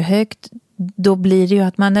de skriker högt. Då blir det ju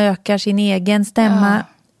att man ökar sin egen stämma. Ja.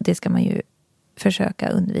 Det ska man ju försöka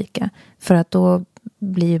undvika. För att då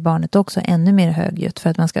blir ju barnet också ännu mer högljutt för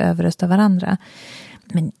att man ska överrösta varandra.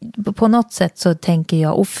 Men på något sätt så tänker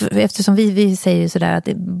jag, och eftersom vi säger ju sådär att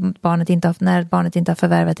när barnet inte har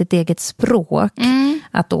förvärvat ett eget språk,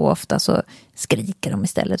 att då ofta så skriker de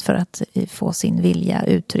istället för att få sin vilja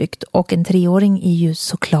uttryckt. Och en 3-åring är ju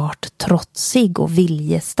såklart trotsig och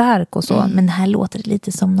viljestark och så, men här låter det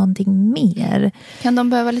lite som någonting mer. Kan de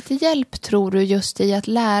behöva lite hjälp, tror du, just i att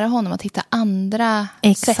lära honom att hitta andra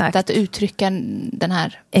sätt att uttrycka den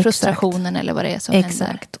här frustrationen eller vad det är som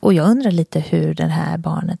händer? Och jag undrar lite hur det här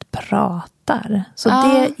barnet pratar. Så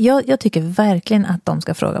jag tycker verkligen att de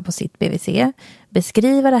ska fråga på sitt BVC.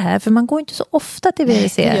 Beskriva det här, för man går inte så ofta till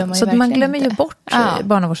BVC. Så man glömmer ju bort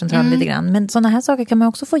barnavårdscentralen lite grann. Men sådana här saker kan man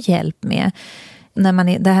också få hjälp med. När man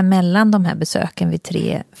är det här mellan de här besöken vid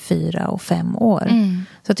 3, 4 och 5 år.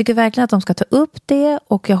 Så jag tycker verkligen att de ska ta upp det.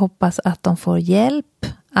 Och jag hoppas att de får hjälp.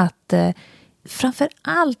 Att framför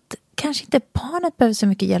allt, kanske inte barnet behöver så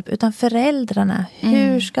mycket hjälp, utan föräldrarna.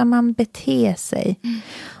 Hur ska man bete sig?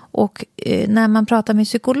 Och när man pratar med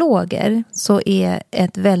psykologer så är en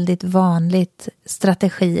väldigt vanlig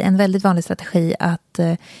strategi att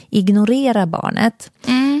ignorera barnet.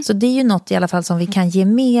 Så det är ju något i alla fall som vi kan ge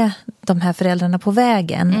med de här föräldrarna på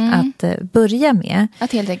vägen att börja med.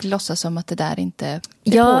 Att helt enkelt låtsas som att det där inte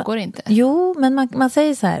pågår inte. Jo, men man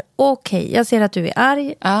säger så här: okej, jag ser att du är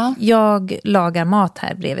arg. Jag lagar mat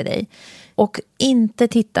här bredvid dig. Och inte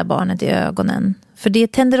titta barnet i ögonen. För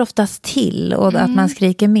det tänder oftast till och att man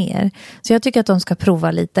skriker mer. Så jag tycker att de ska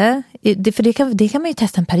prova lite. För det kan man ju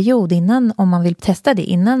testa en period innan, om man vill testa det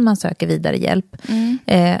innan man söker vidare hjälp.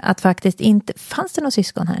 Att faktiskt inte... Fanns det några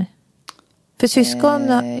syskon här? För syskon...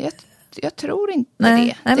 Jag tror inte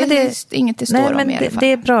det. Det är inget det står om i alla fall. Det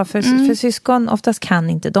är bra, för syskon oftast kan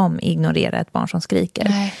inte de ignorera ett barn som skriker.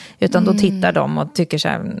 Nej. Utan då tittar de och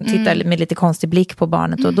tittar med lite konstig blick på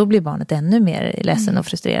barnet. Och då blir barnet ännu mer ledsen och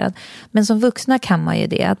frustrerad. Men som vuxna kan man ju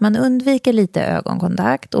det. Att man undviker lite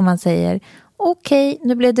ögonkontakt. Och man säger, okej,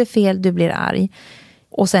 nu blev det fel, du blir arg.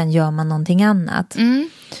 Och sen gör man någonting annat.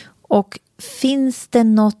 Och finns det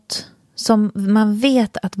något som man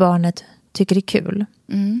vet att barnet tycker är kul?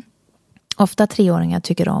 Ofta 3-åringar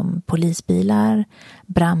tycker om polisbilar,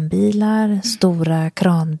 brandbilar, stora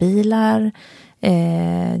kranbilar.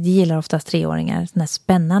 De gillar oftast 3-åringar, såna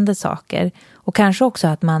spännande saker. Och kanske också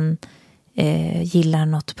att man gillar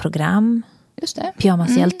något program. Just det.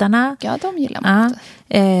 Pyjamashjältarna. Ja, de gillar man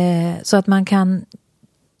ofta. Så att man kan,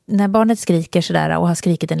 när barnet skriker sådär och har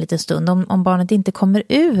skrikit en liten stund, om barnet inte kommer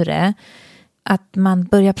ur det, att man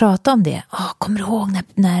börjar prata om det. Kommer du ihåg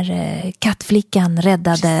när kattflickan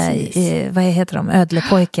räddade vad heter de?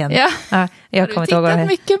 Ödlepojken. Jag kommer inte ihåg vad det.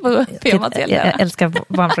 Mycket på Pyjamashjältarna. Jag älskar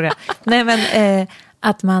barnprogram. Nej, men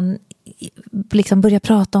att man liksom börjar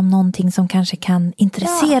prata om någonting som kanske kan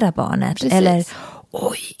intressera barnet. Precis. Eller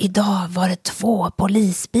idag var det 2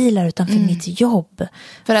 polisbilar utanför mitt jobb.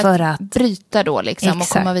 För att bryta då liksom och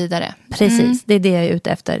komma vidare. Precis, det är det jag är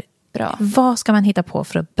ute efter. Bra. Vad ska man hitta på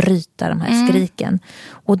för att bryta de här skriken?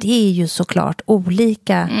 Och det är ju såklart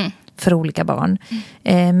olika för olika barn.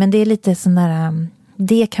 Men det är lite sån där,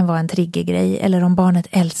 det kan vara en triggergrej. Eller om barnet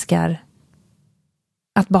älskar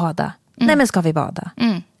att bada. Nej, men ska vi bada?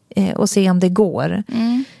 Och se om det går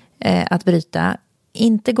att bryta.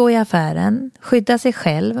 Inte gå i affären. Skydda sig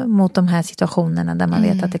själv mot de här situationerna där man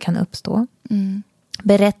vet att det kan uppstå.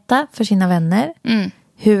 Berätta för sina vänner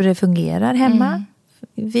hur det fungerar hemma.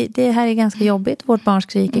 Det här är ganska jobbigt. Vårt barn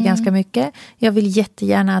skriker ganska mycket. Jag vill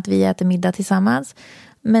jättegärna att vi äter middag tillsammans.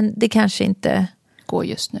 Men det kanske inte går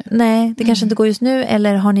just nu. Nej, det kanske inte går just nu.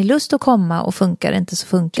 Eller har ni lust att komma och funkar det inte, så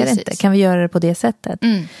funkar det inte. Kan vi göra det på det sättet?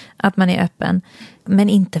 Att man är öppen. Men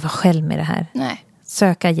inte vara själv med det här. Nej.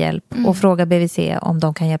 Söka hjälp och fråga BVC om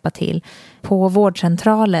de kan hjälpa till. På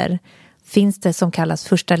vårdcentraler finns det som kallas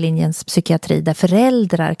första linjens psykiatri, där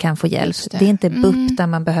föräldrar kan få hjälp. Det är inte BUP där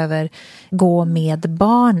man behöver gå med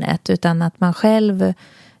barnet, utan att man själv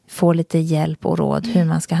får lite hjälp och råd hur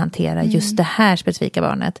man ska hantera just det här specifika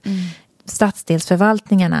barnet.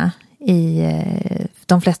 Stadsdelsförvaltningarna i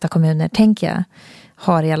de flesta kommuner, tänker jag,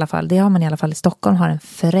 har i alla fall, det har man i alla fall i Stockholm, har en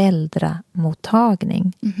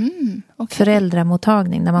föräldramottagning. Okay.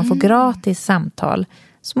 Föräldramottagning där man får gratis samtal.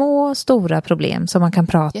 Små, stora problem som man kan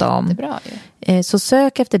prata om. Så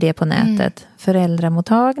sök efter det på nätet.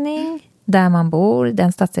 Föräldramottagning, där man bor,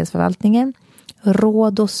 den stadsdelsförvaltningen.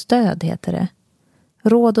 Råd och stöd heter det.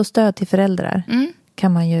 Råd och stöd till föräldrar.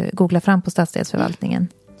 Kan man ju googla fram på stadsdelsförvaltningen.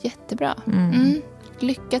 Jättebra.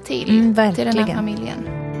 Lycka till till den här familjen.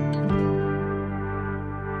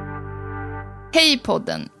 Hej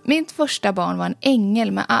podden. Mitt första barn var en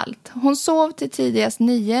ängel med allt. Hon sov till tidigast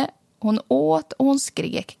 9. Hon åt och hon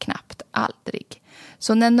skrek knappt aldrig.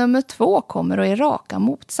 Så när nummer 2 kommer och är raka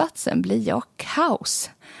motsatsen blir jag kaos.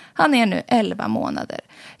 Han är nu 11 månader.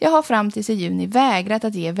 Jag har fram till i juni vägrat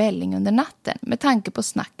att ge välling under natten med tanke på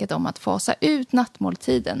snacket om att fasa ut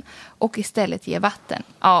nattmåltiden och istället ge vatten.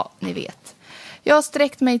 Ja, ni vet. Jag har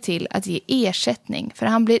sträckt mig till att ge ersättning för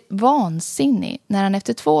han blir vansinnig när han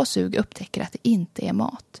efter 2 sug upptäcker att det inte är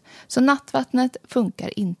mat. Så nattvattnet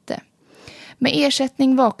funkar inte. Med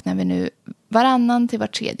ersättning vaknar vi nu varannan till var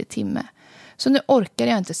 3:e timme. Så nu orkar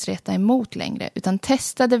jag inte streta emot längre utan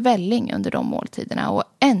testade välling under de måltiderna och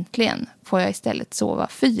äntligen får jag istället sova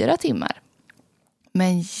 4 timmar.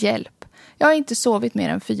 Men hjälp, jag har inte sovit mer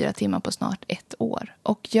än 4 timmar på snart 1 år.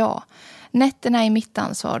 Och ja, nätterna är mitt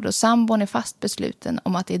ansvar då sambon är fast besluten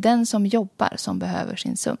om att det är den som jobbar som behöver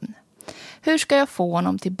sin sömn. Hur ska jag få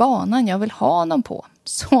honom till banan jag vill ha honom på?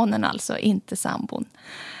 Sonen alltså, inte sambon.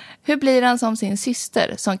 Hur blir han som sin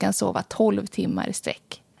syster som kan sova 12 timmar i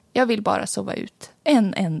sträck? Jag vill bara sova ut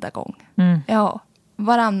en enda gång. Ja,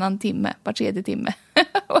 varannan timme, var 3:e timme.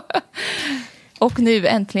 Och nu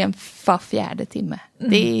äntligen var 4:e timme.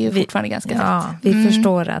 Det är ju fortfarande ganska tätt. Ja, vi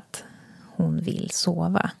förstår att hon vill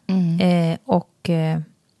sova.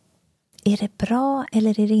 Är det bra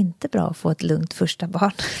eller är det inte bra att få ett lugnt första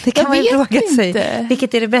barn? Det kan man ju fråga sig.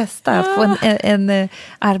 Vilket är det bästa? Att få en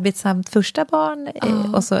arbetsamt första barn?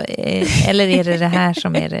 Och så, eller är det här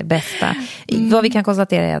som är det bästa? Vad vi kan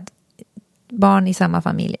konstatera är att barn i samma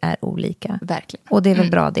familj är olika. Verkligen. Och det är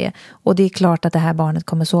väl bra det. Och det är klart att det här barnet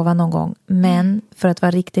kommer sova någon gång. Men för att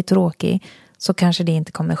vara riktigt tråkig så kanske det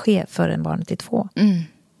inte kommer ske förrän barnet är 2.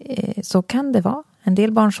 Så kan det vara. En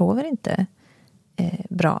del barn sover inte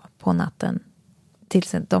bra på natten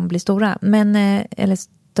tills de blir stora, men eller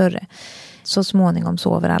större. Så småningom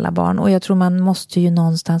sover alla barn och jag tror man måste ju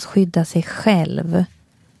någonstans skydda sig själv.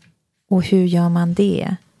 Och hur gör man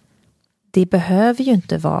det? Det behöver ju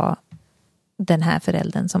inte vara den här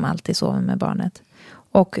föräldern som alltid sover med barnet.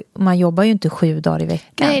 Och man jobbar ju inte 7 dagar i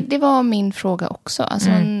veckan. Nej, det var min fråga också. Alltså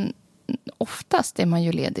oftast är man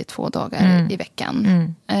ju ledig 2 dagar i veckan.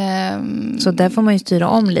 Så där får man ju styra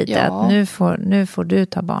om lite. Ja. Att nu får du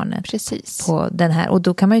ta barnet. Precis. På den här. Och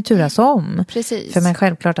då kan man ju turas om. Precis. För man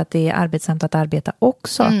självklart att det är arbetsamt att arbeta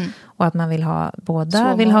också. Och att man vill ha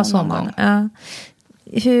båda vill ha sovmorgon. Ja.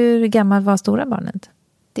 Hur gammal var stora barnet?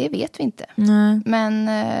 Det vet vi inte. Nej. Men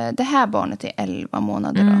det här barnet är 11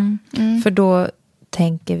 månader då. För då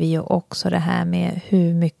tänker vi ju också det här med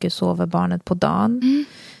hur mycket sover barnet på dagen.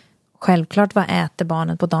 Självklart, vad äter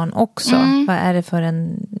barnet på dagen också? Vad är det för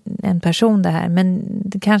en person det här? Men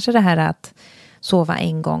kanske det här att sova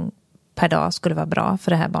 1 gång per dag skulle vara bra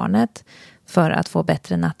för det här barnet. För att få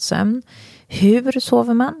bättre nattsömn. Hur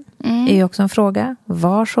sover man? Är ju också en fråga.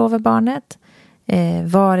 Var sover barnet?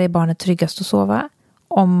 Var är barnet tryggast att sova?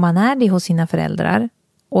 Om man är det hos sina föräldrar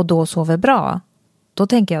och då sover bra. Då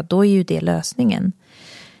tänker jag att då är ju det lösningen.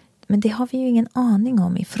 Men det har vi ju ingen aning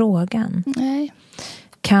om i frågan. Nej.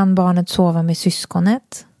 Kan barnet sova med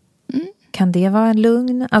syskonet? Kan det vara en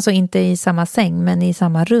lugn? Alltså inte i samma säng men i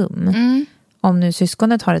samma rum. Om nu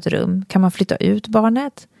syskonet har ett rum, kan man flytta ut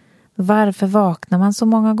barnet? Varför vaknar man så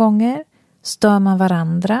många gånger? Stör man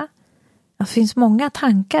varandra? Det finns många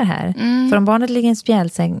tankar här. För om barnet ligger i en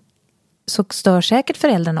spjälsäng så stör säkert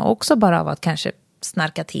föräldrarna också bara av att kanske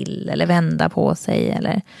snarka till eller vända på sig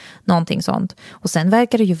eller någonting sånt. Och sen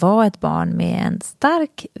verkar det ju vara ett barn med en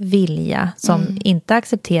stark vilja som inte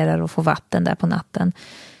accepterar att få vatten där på natten.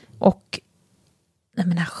 Och jag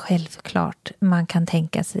menar, självklart, man kan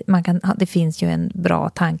tänka sig, det finns ju en bra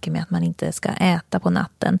tanke med att man inte ska äta på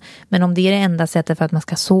natten. Men om det är det enda sättet för att man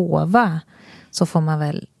ska sova så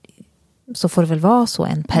får det väl vara så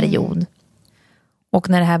en period. Och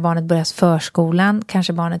när det här barnet börjar förskolan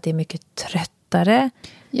kanske barnet är mycket tröttare.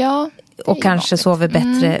 Ja. Och kanske sover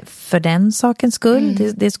bättre för den sakens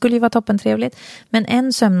skull. Det skulle ju vara toppentrevligt. Men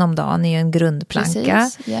en sömn om dagen är ju en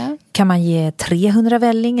grundplanka. Yeah. Kan man ge 300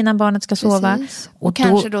 välling innan barnet ska sova? Och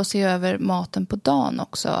kanske då se över maten på dagen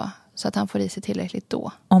också. så att han får i sig tillräckligt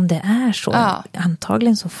då. Om det är så,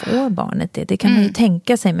 antagligen så får barnet det. Det kan man ju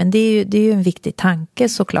tänka sig, men det är ju en viktig tanke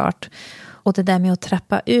såklart. Och det där med att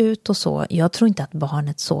trappa ut och så, jag tror inte att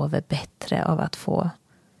barnet sover bättre av att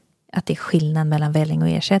det är skillnad mellan välling och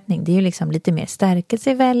ersättning. Det är ju liksom lite mer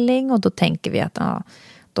stärkelse i välling, och då tänker vi att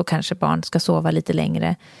då kanske barn ska sova lite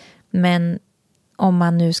längre. Men om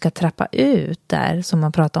man nu ska trappa ut där, som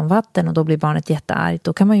man pratar om vatten, och då blir barnet jätteargt,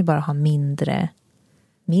 då kan man ju bara ha mindre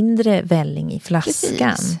välling i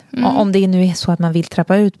flaskan. Om det nu är så att man vill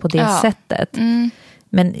trappa ut på det sättet.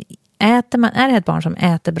 Men är det ett barn som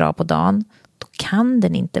äter bra på dagen,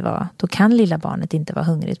 då kan lilla barnet inte vara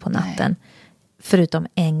hungrigt på natten. Nej. Förutom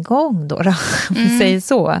en gång då, om vi säger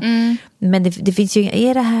så. Men det finns ju,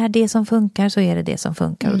 är det här det som funkar, så är det som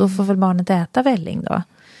funkar. Och då får väl barnet äta välling då.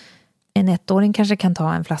 En 1-åring kanske kan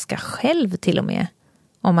ta en flaska själv till och med,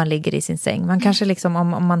 om man ligger i sin säng. Man kanske liksom,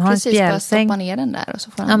 om man har en spjälsäng. Precis, bara stoppa ner den där och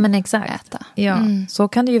så får han äta. Ja, så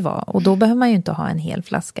kan det ju vara. Och då behöver man ju inte ha en hel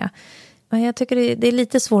flaska. Men jag tycker det är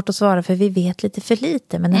lite svårt att svara, för vi vet lite för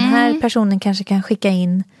lite. Men den här personen kanske kan skicka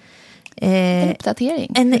in en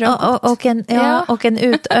uppdatering. Och en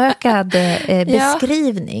utökad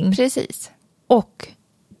beskrivning. Precis. Och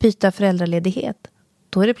byta föräldraledighet.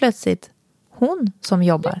 Då är det plötsligt hon som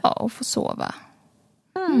jobbar. Ja, och får sova.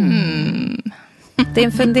 Det är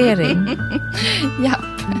en fundering. Ja.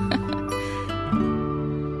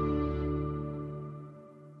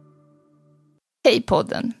 Hej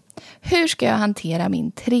podden. Hur ska jag hantera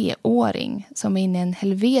min 3-åring som är inne i en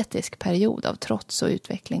helvetisk period av trots och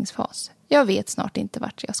utvecklingsfas? Jag vet snart inte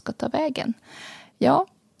vart jag ska ta vägen. Ja,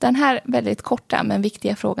 den här väldigt korta men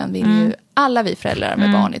viktiga frågan vill ju alla vi föräldrar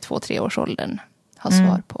med barn i 2-3-årsåldern ha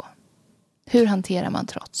svar på. Hur hanterar man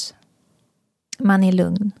trots? Man är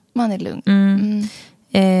lugn.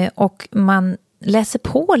 Och man läser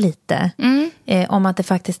på lite om att det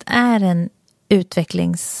faktiskt är en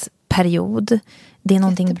utvecklingsperiod. Det är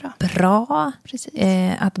någonting bra.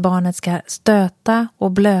 Att barnet ska stöta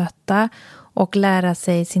och blöta och lära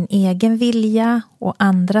sig sin egen vilja och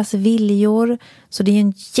andras viljor. Så det är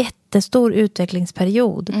en jättestor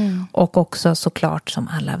utvecklingsperiod. Och också såklart, som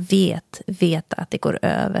alla vet att det går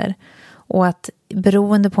över. Och att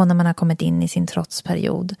beroende på när man har kommit in i sin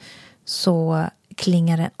trotsperiod, så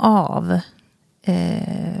klingar det av.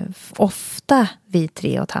 Ofta vid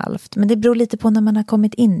 3,5. Men det beror lite på när man har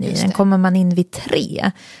kommit in i den. Kommer man in vid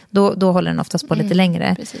 3, då håller den oftast på lite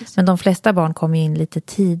längre. Precis. Men de flesta barn kommer in lite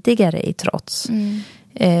tidigare i trots.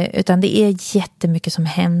 Utan det är jättemycket som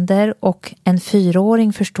händer. Och en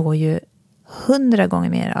 4-åring förstår ju 100 gånger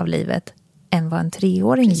mer av livet än vad en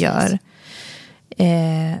 3-åring gör.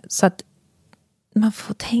 Så att man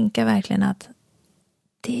får tänka verkligen att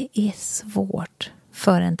det är svårt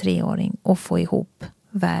för en 3-åring att få ihop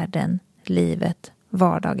världen, livet,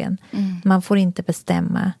 vardagen. Man får inte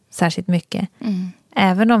bestämma särskilt mycket.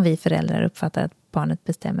 Även om vi föräldrar uppfattar att barnet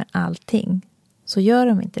bestämmer allting, så gör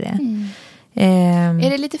de inte det. Är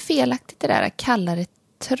det lite felaktigt det där att kalla det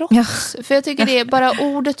trots? Ja. För jag tycker det, bara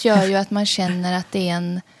ordet gör ju att man känner att det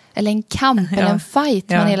är en kamp eller en fight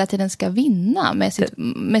man hela tiden ska vinna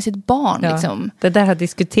med sitt barn. Ja. Liksom. Det där har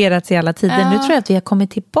diskuterats i alla tider. Nu tror jag att vi har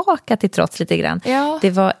kommit tillbaka till trots lite grann. Ja. Det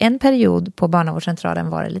var en period på barnavårdscentralen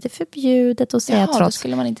var det lite förbjudet att säga trots. Då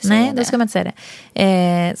skulle man inte säga det. Nej, då ska man inte säga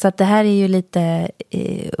det. Så att det här är ju lite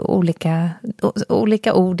olika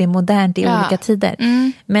ord är modernt i olika tider.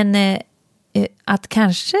 Men att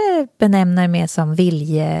kanske benämna det mer som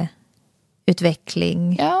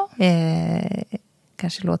viljeutveckling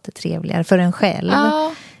kanske låter trevligare för en själv.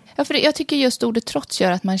 Ja, för jag tycker just ordet trots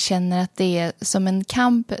gör att man känner att det är som en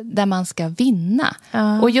kamp där man ska vinna.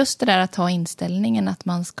 Och just det där att ha inställningen att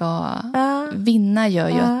man ska vinna gör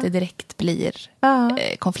ju att det direkt blir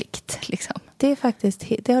konflikt. Liksom. Det är faktiskt,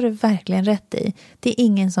 det har du verkligen rätt i. Det är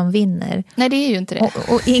ingen som vinner. Nej, det är ju inte det.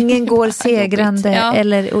 Och ingen går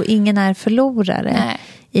segrande och ingen är förlorare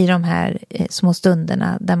i de här små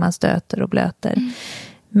stunderna där man stöter och blöter.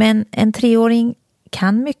 Men en 3-åring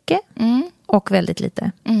kan mycket och väldigt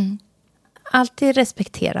lite. Alltid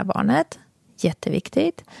respektera barnet.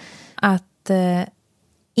 Jätteviktigt. Att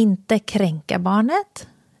inte kränka barnet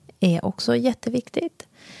är också jätteviktigt.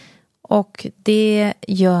 Och det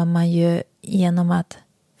gör man ju genom att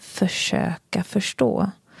försöka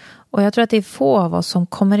förstå. Och jag tror att det är få av oss som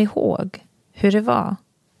kommer ihåg hur det var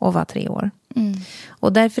att vara 3 år.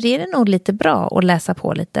 Och därför är det nog lite bra att läsa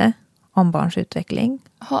på lite om barns utveckling.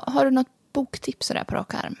 Har du något boktips där på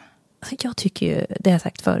rak arm? Jag tycker ju, det har jag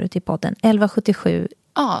sagt förut i podden, 1177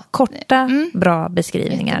 korta, bra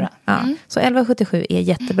beskrivningar. Så 1177 är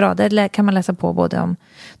jättebra. Där kan man läsa på både om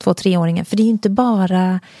 2-3-åringen. För det är ju inte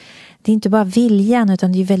bara det är inte bara viljan,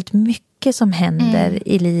 utan det är väldigt mycket som händer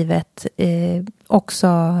i livet, också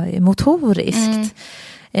motoriskt.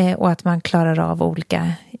 Och att man klarar av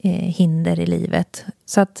olika hinder i livet.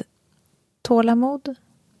 Så att tålamod.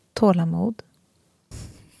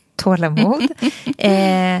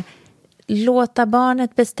 Låta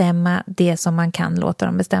barnet bestämma det som man kan låta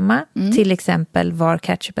dem bestämma. Till exempel var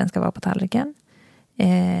ketchupen ska vara på tallriken.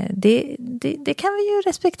 Det kan vi ju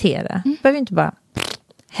respektera. Behöver inte bara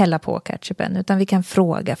hälla på ketchupen, utan vi kan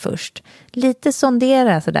fråga först. Lite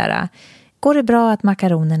sondera sådär. Går det bra att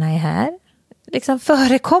makaronerna är här? Liksom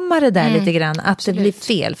förekomma det där lite grann, att absolut. Det blir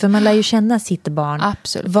fel. För man lär ju känna sitt barn.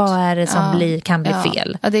 Absolut. Vad är det som kan bli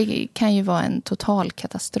fel? Ja, det kan ju vara en total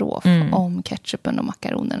katastrof om ketchupen och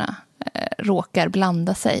makaronerna råkar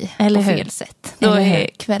blanda sig på fel sätt. Då är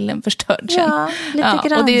kvällen förstörd sen. Ja, lite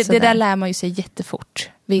grann och det där lär man ju sig jättefort.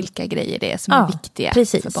 Vilka grejer det är som är viktiga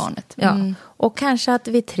för barnet. Ja. Och kanske att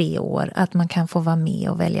vid 3 år att man kan få vara med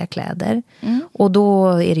och välja kläder. Och då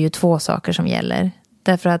är det ju 2 saker som gäller.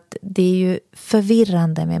 Därför att det är ju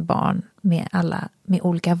förvirrande med barn med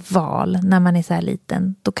olika val. När man är så här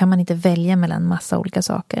liten, då kan man inte välja mellan massa olika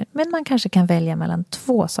saker. Men man kanske kan välja mellan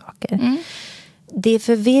 2 saker. Det är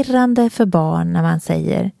förvirrande för barn när man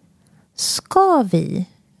säger, ska vi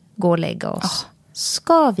gå och lägga oss?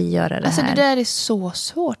 Ska vi göra det här? Det där är så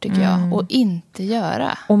svårt tycker jag, att inte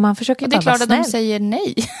göra. Och man försöker och det är klart att de säger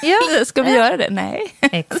nej. Ja. Ska vi göra det? Nej.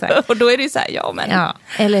 Exakt. Och då är det ju så här, ja men. Ja,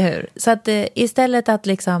 eller hur? Så att istället att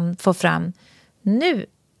liksom få fram, nu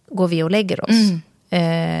går vi och lägger oss.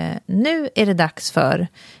 Nu är det dags för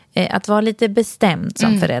att vara lite bestämd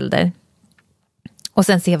som förälder. Och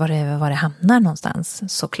sen se var det hamnar någonstans,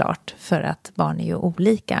 såklart. För att barn är ju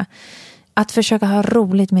olika. Att försöka ha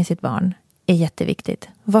roligt med sitt barn är jätteviktigt.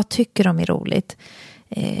 Vad tycker de är roligt?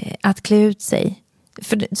 Att klä ut sig.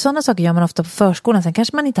 För sådana saker gör man ofta på förskolan. Sen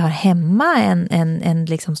kanske man inte har hemma en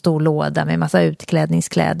liksom stor låda med massa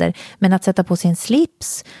utklädningskläder. Men att sätta på sig en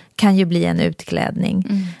slips kan ju bli en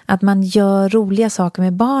utklädning. Att man gör roliga saker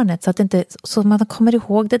med barnet. Så att man kommer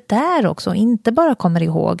ihåg det där också. Inte bara kommer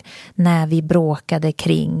ihåg när vi bråkade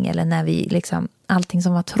kring. Eller när vi liksom, allting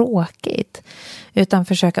som var tråkigt. Utan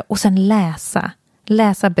försöka, och sen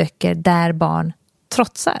läsa böcker där barn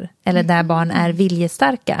trotsar. Eller där barn är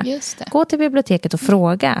viljestarka. Just det. Gå till biblioteket och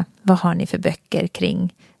fråga, vad har ni för böcker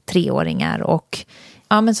kring 3-åringar? Och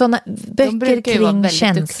men sådana böcker kring vara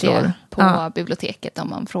känslor. På biblioteket om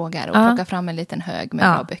man frågar. Och plocka fram en liten hög med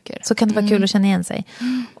bra böcker. Så kan det vara kul att känna igen sig.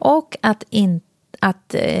 Och att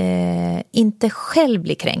inte själv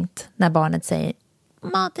bli kränkt när barnet säger,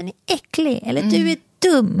 maten är äcklig. Eller du är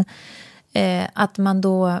dum. Att man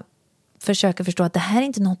då försöker förstå att det här är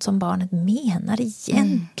inte något som barnet menar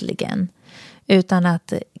egentligen. Utan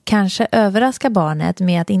att kanske överraska barnet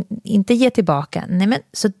med att inte ge tillbaka. Nej men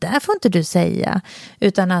så där får inte du säga.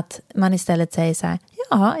 Utan att man istället säger så här,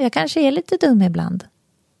 ja jag kanske är lite dum ibland.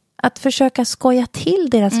 Att försöka skoja till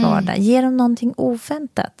deras vardag. Ge dem någonting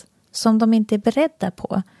oväntat som de inte är beredda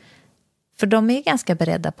på. För de är ganska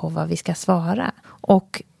beredda på vad vi ska svara.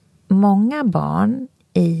 Och många barn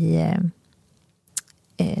i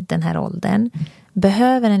den här åldern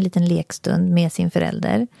behöver en liten lekstund med sin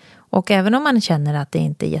förälder. Och även om man känner att det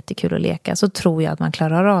inte är jättekul att leka, så tror jag att man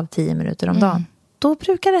klarar av 10 minuter om dagen. Då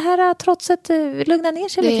brukar det här trotset lugna ner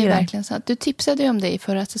sig lite grann. Det är verkligen så. Du tipsade ju om det i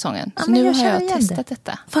förra säsongen. Så nu har jag testat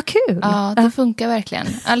detta. Vad kul! Ja, det funkar verkligen.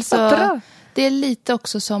 Alltså, det är lite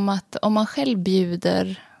också som att om man själv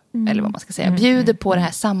bjuder, eller vad man ska säga, bjuder på det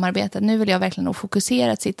här samarbetet. Nu vill jag verkligen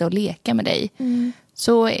fokusera att sitta och leka med dig.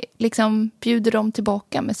 Så liksom bjuder de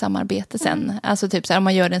tillbaka med samarbete sen. Alltså typ så här, om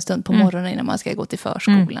man gör det en stund på morgonen innan man ska gå till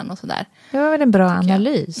förskolan och sådär. Det var väl en bra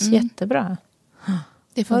analys. Jättebra.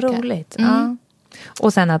 Det funkar. Vad roligt. Ja.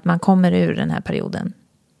 Och sen att man kommer ur den här perioden.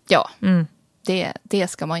 Ja, det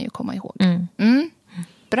ska man ju komma ihåg.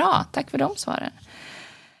 Bra, tack för de svaren.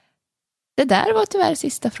 Det där var tyvärr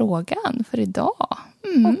sista frågan för idag.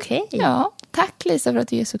 Okej. Ja, tack Lisa för att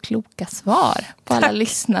du ger så kloka svar på alla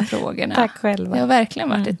lyssnarfrågorna. Tack själva. Det har verkligen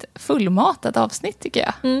varit ett fullmatat avsnitt tycker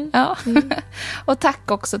jag. Ja. Och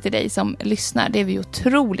tack också till dig som lyssnar. Det är vi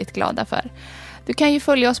otroligt glada för. Du kan ju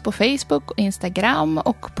följa oss på Facebook och Instagram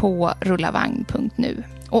och på rullavagn.nu.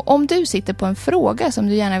 Och om du sitter på en fråga som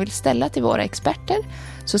du gärna vill ställa till våra experter,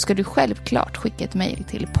 så ska du självklart skicka ett mejl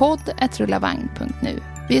till podd@rullavagn.nu.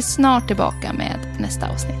 Vi är snart tillbaka med nästa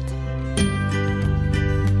avsnitt.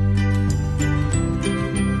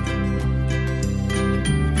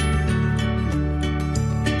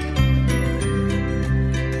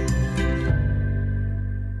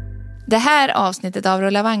 Det här avsnittet av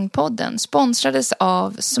Rullavagn-podden sponsrades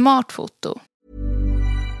av Smartfoto.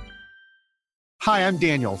 Hi, I'm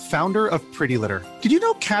Daniel, founder of Pretty Litter. Did you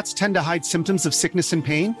know cats tend to hide symptoms of sickness and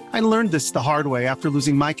pain? I learned this the hard way after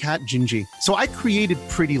losing my cat, Gingy. So I created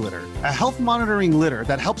Pretty Litter, a health monitoring litter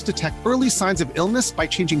that helps detect early signs of illness by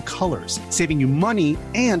changing colors, saving you money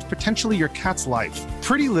and potentially your cat's life.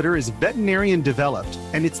 Pretty Litter is veterinarian developed,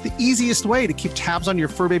 and it's the easiest way to keep tabs on your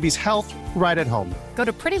fur baby's health right at home. Go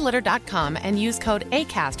to prettylitter.com and use code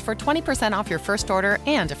ACAST for 20% off your first order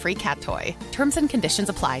and a free cat toy. Terms and conditions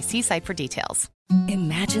apply. See site for details.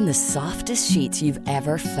 Imagine the softest sheets you've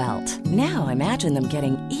ever felt. Now imagine them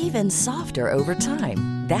getting even softer over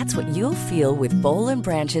time. That's what you'll feel with Boll &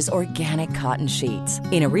 Branch's organic cotton sheets.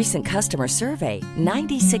 In a recent customer survey,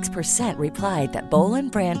 96% replied that Boll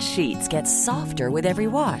 & Branch sheets get softer with every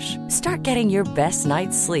wash. Start getting your best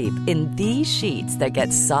night's sleep in these sheets that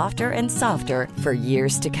get softer and softer for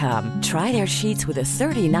years to come. Try their sheets with a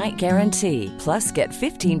 30-night guarantee. Plus, get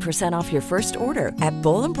 15% off your first order at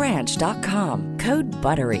bollandbranch.com. Code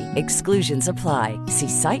BUTTERY. Exclusions apply. See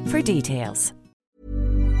site for details.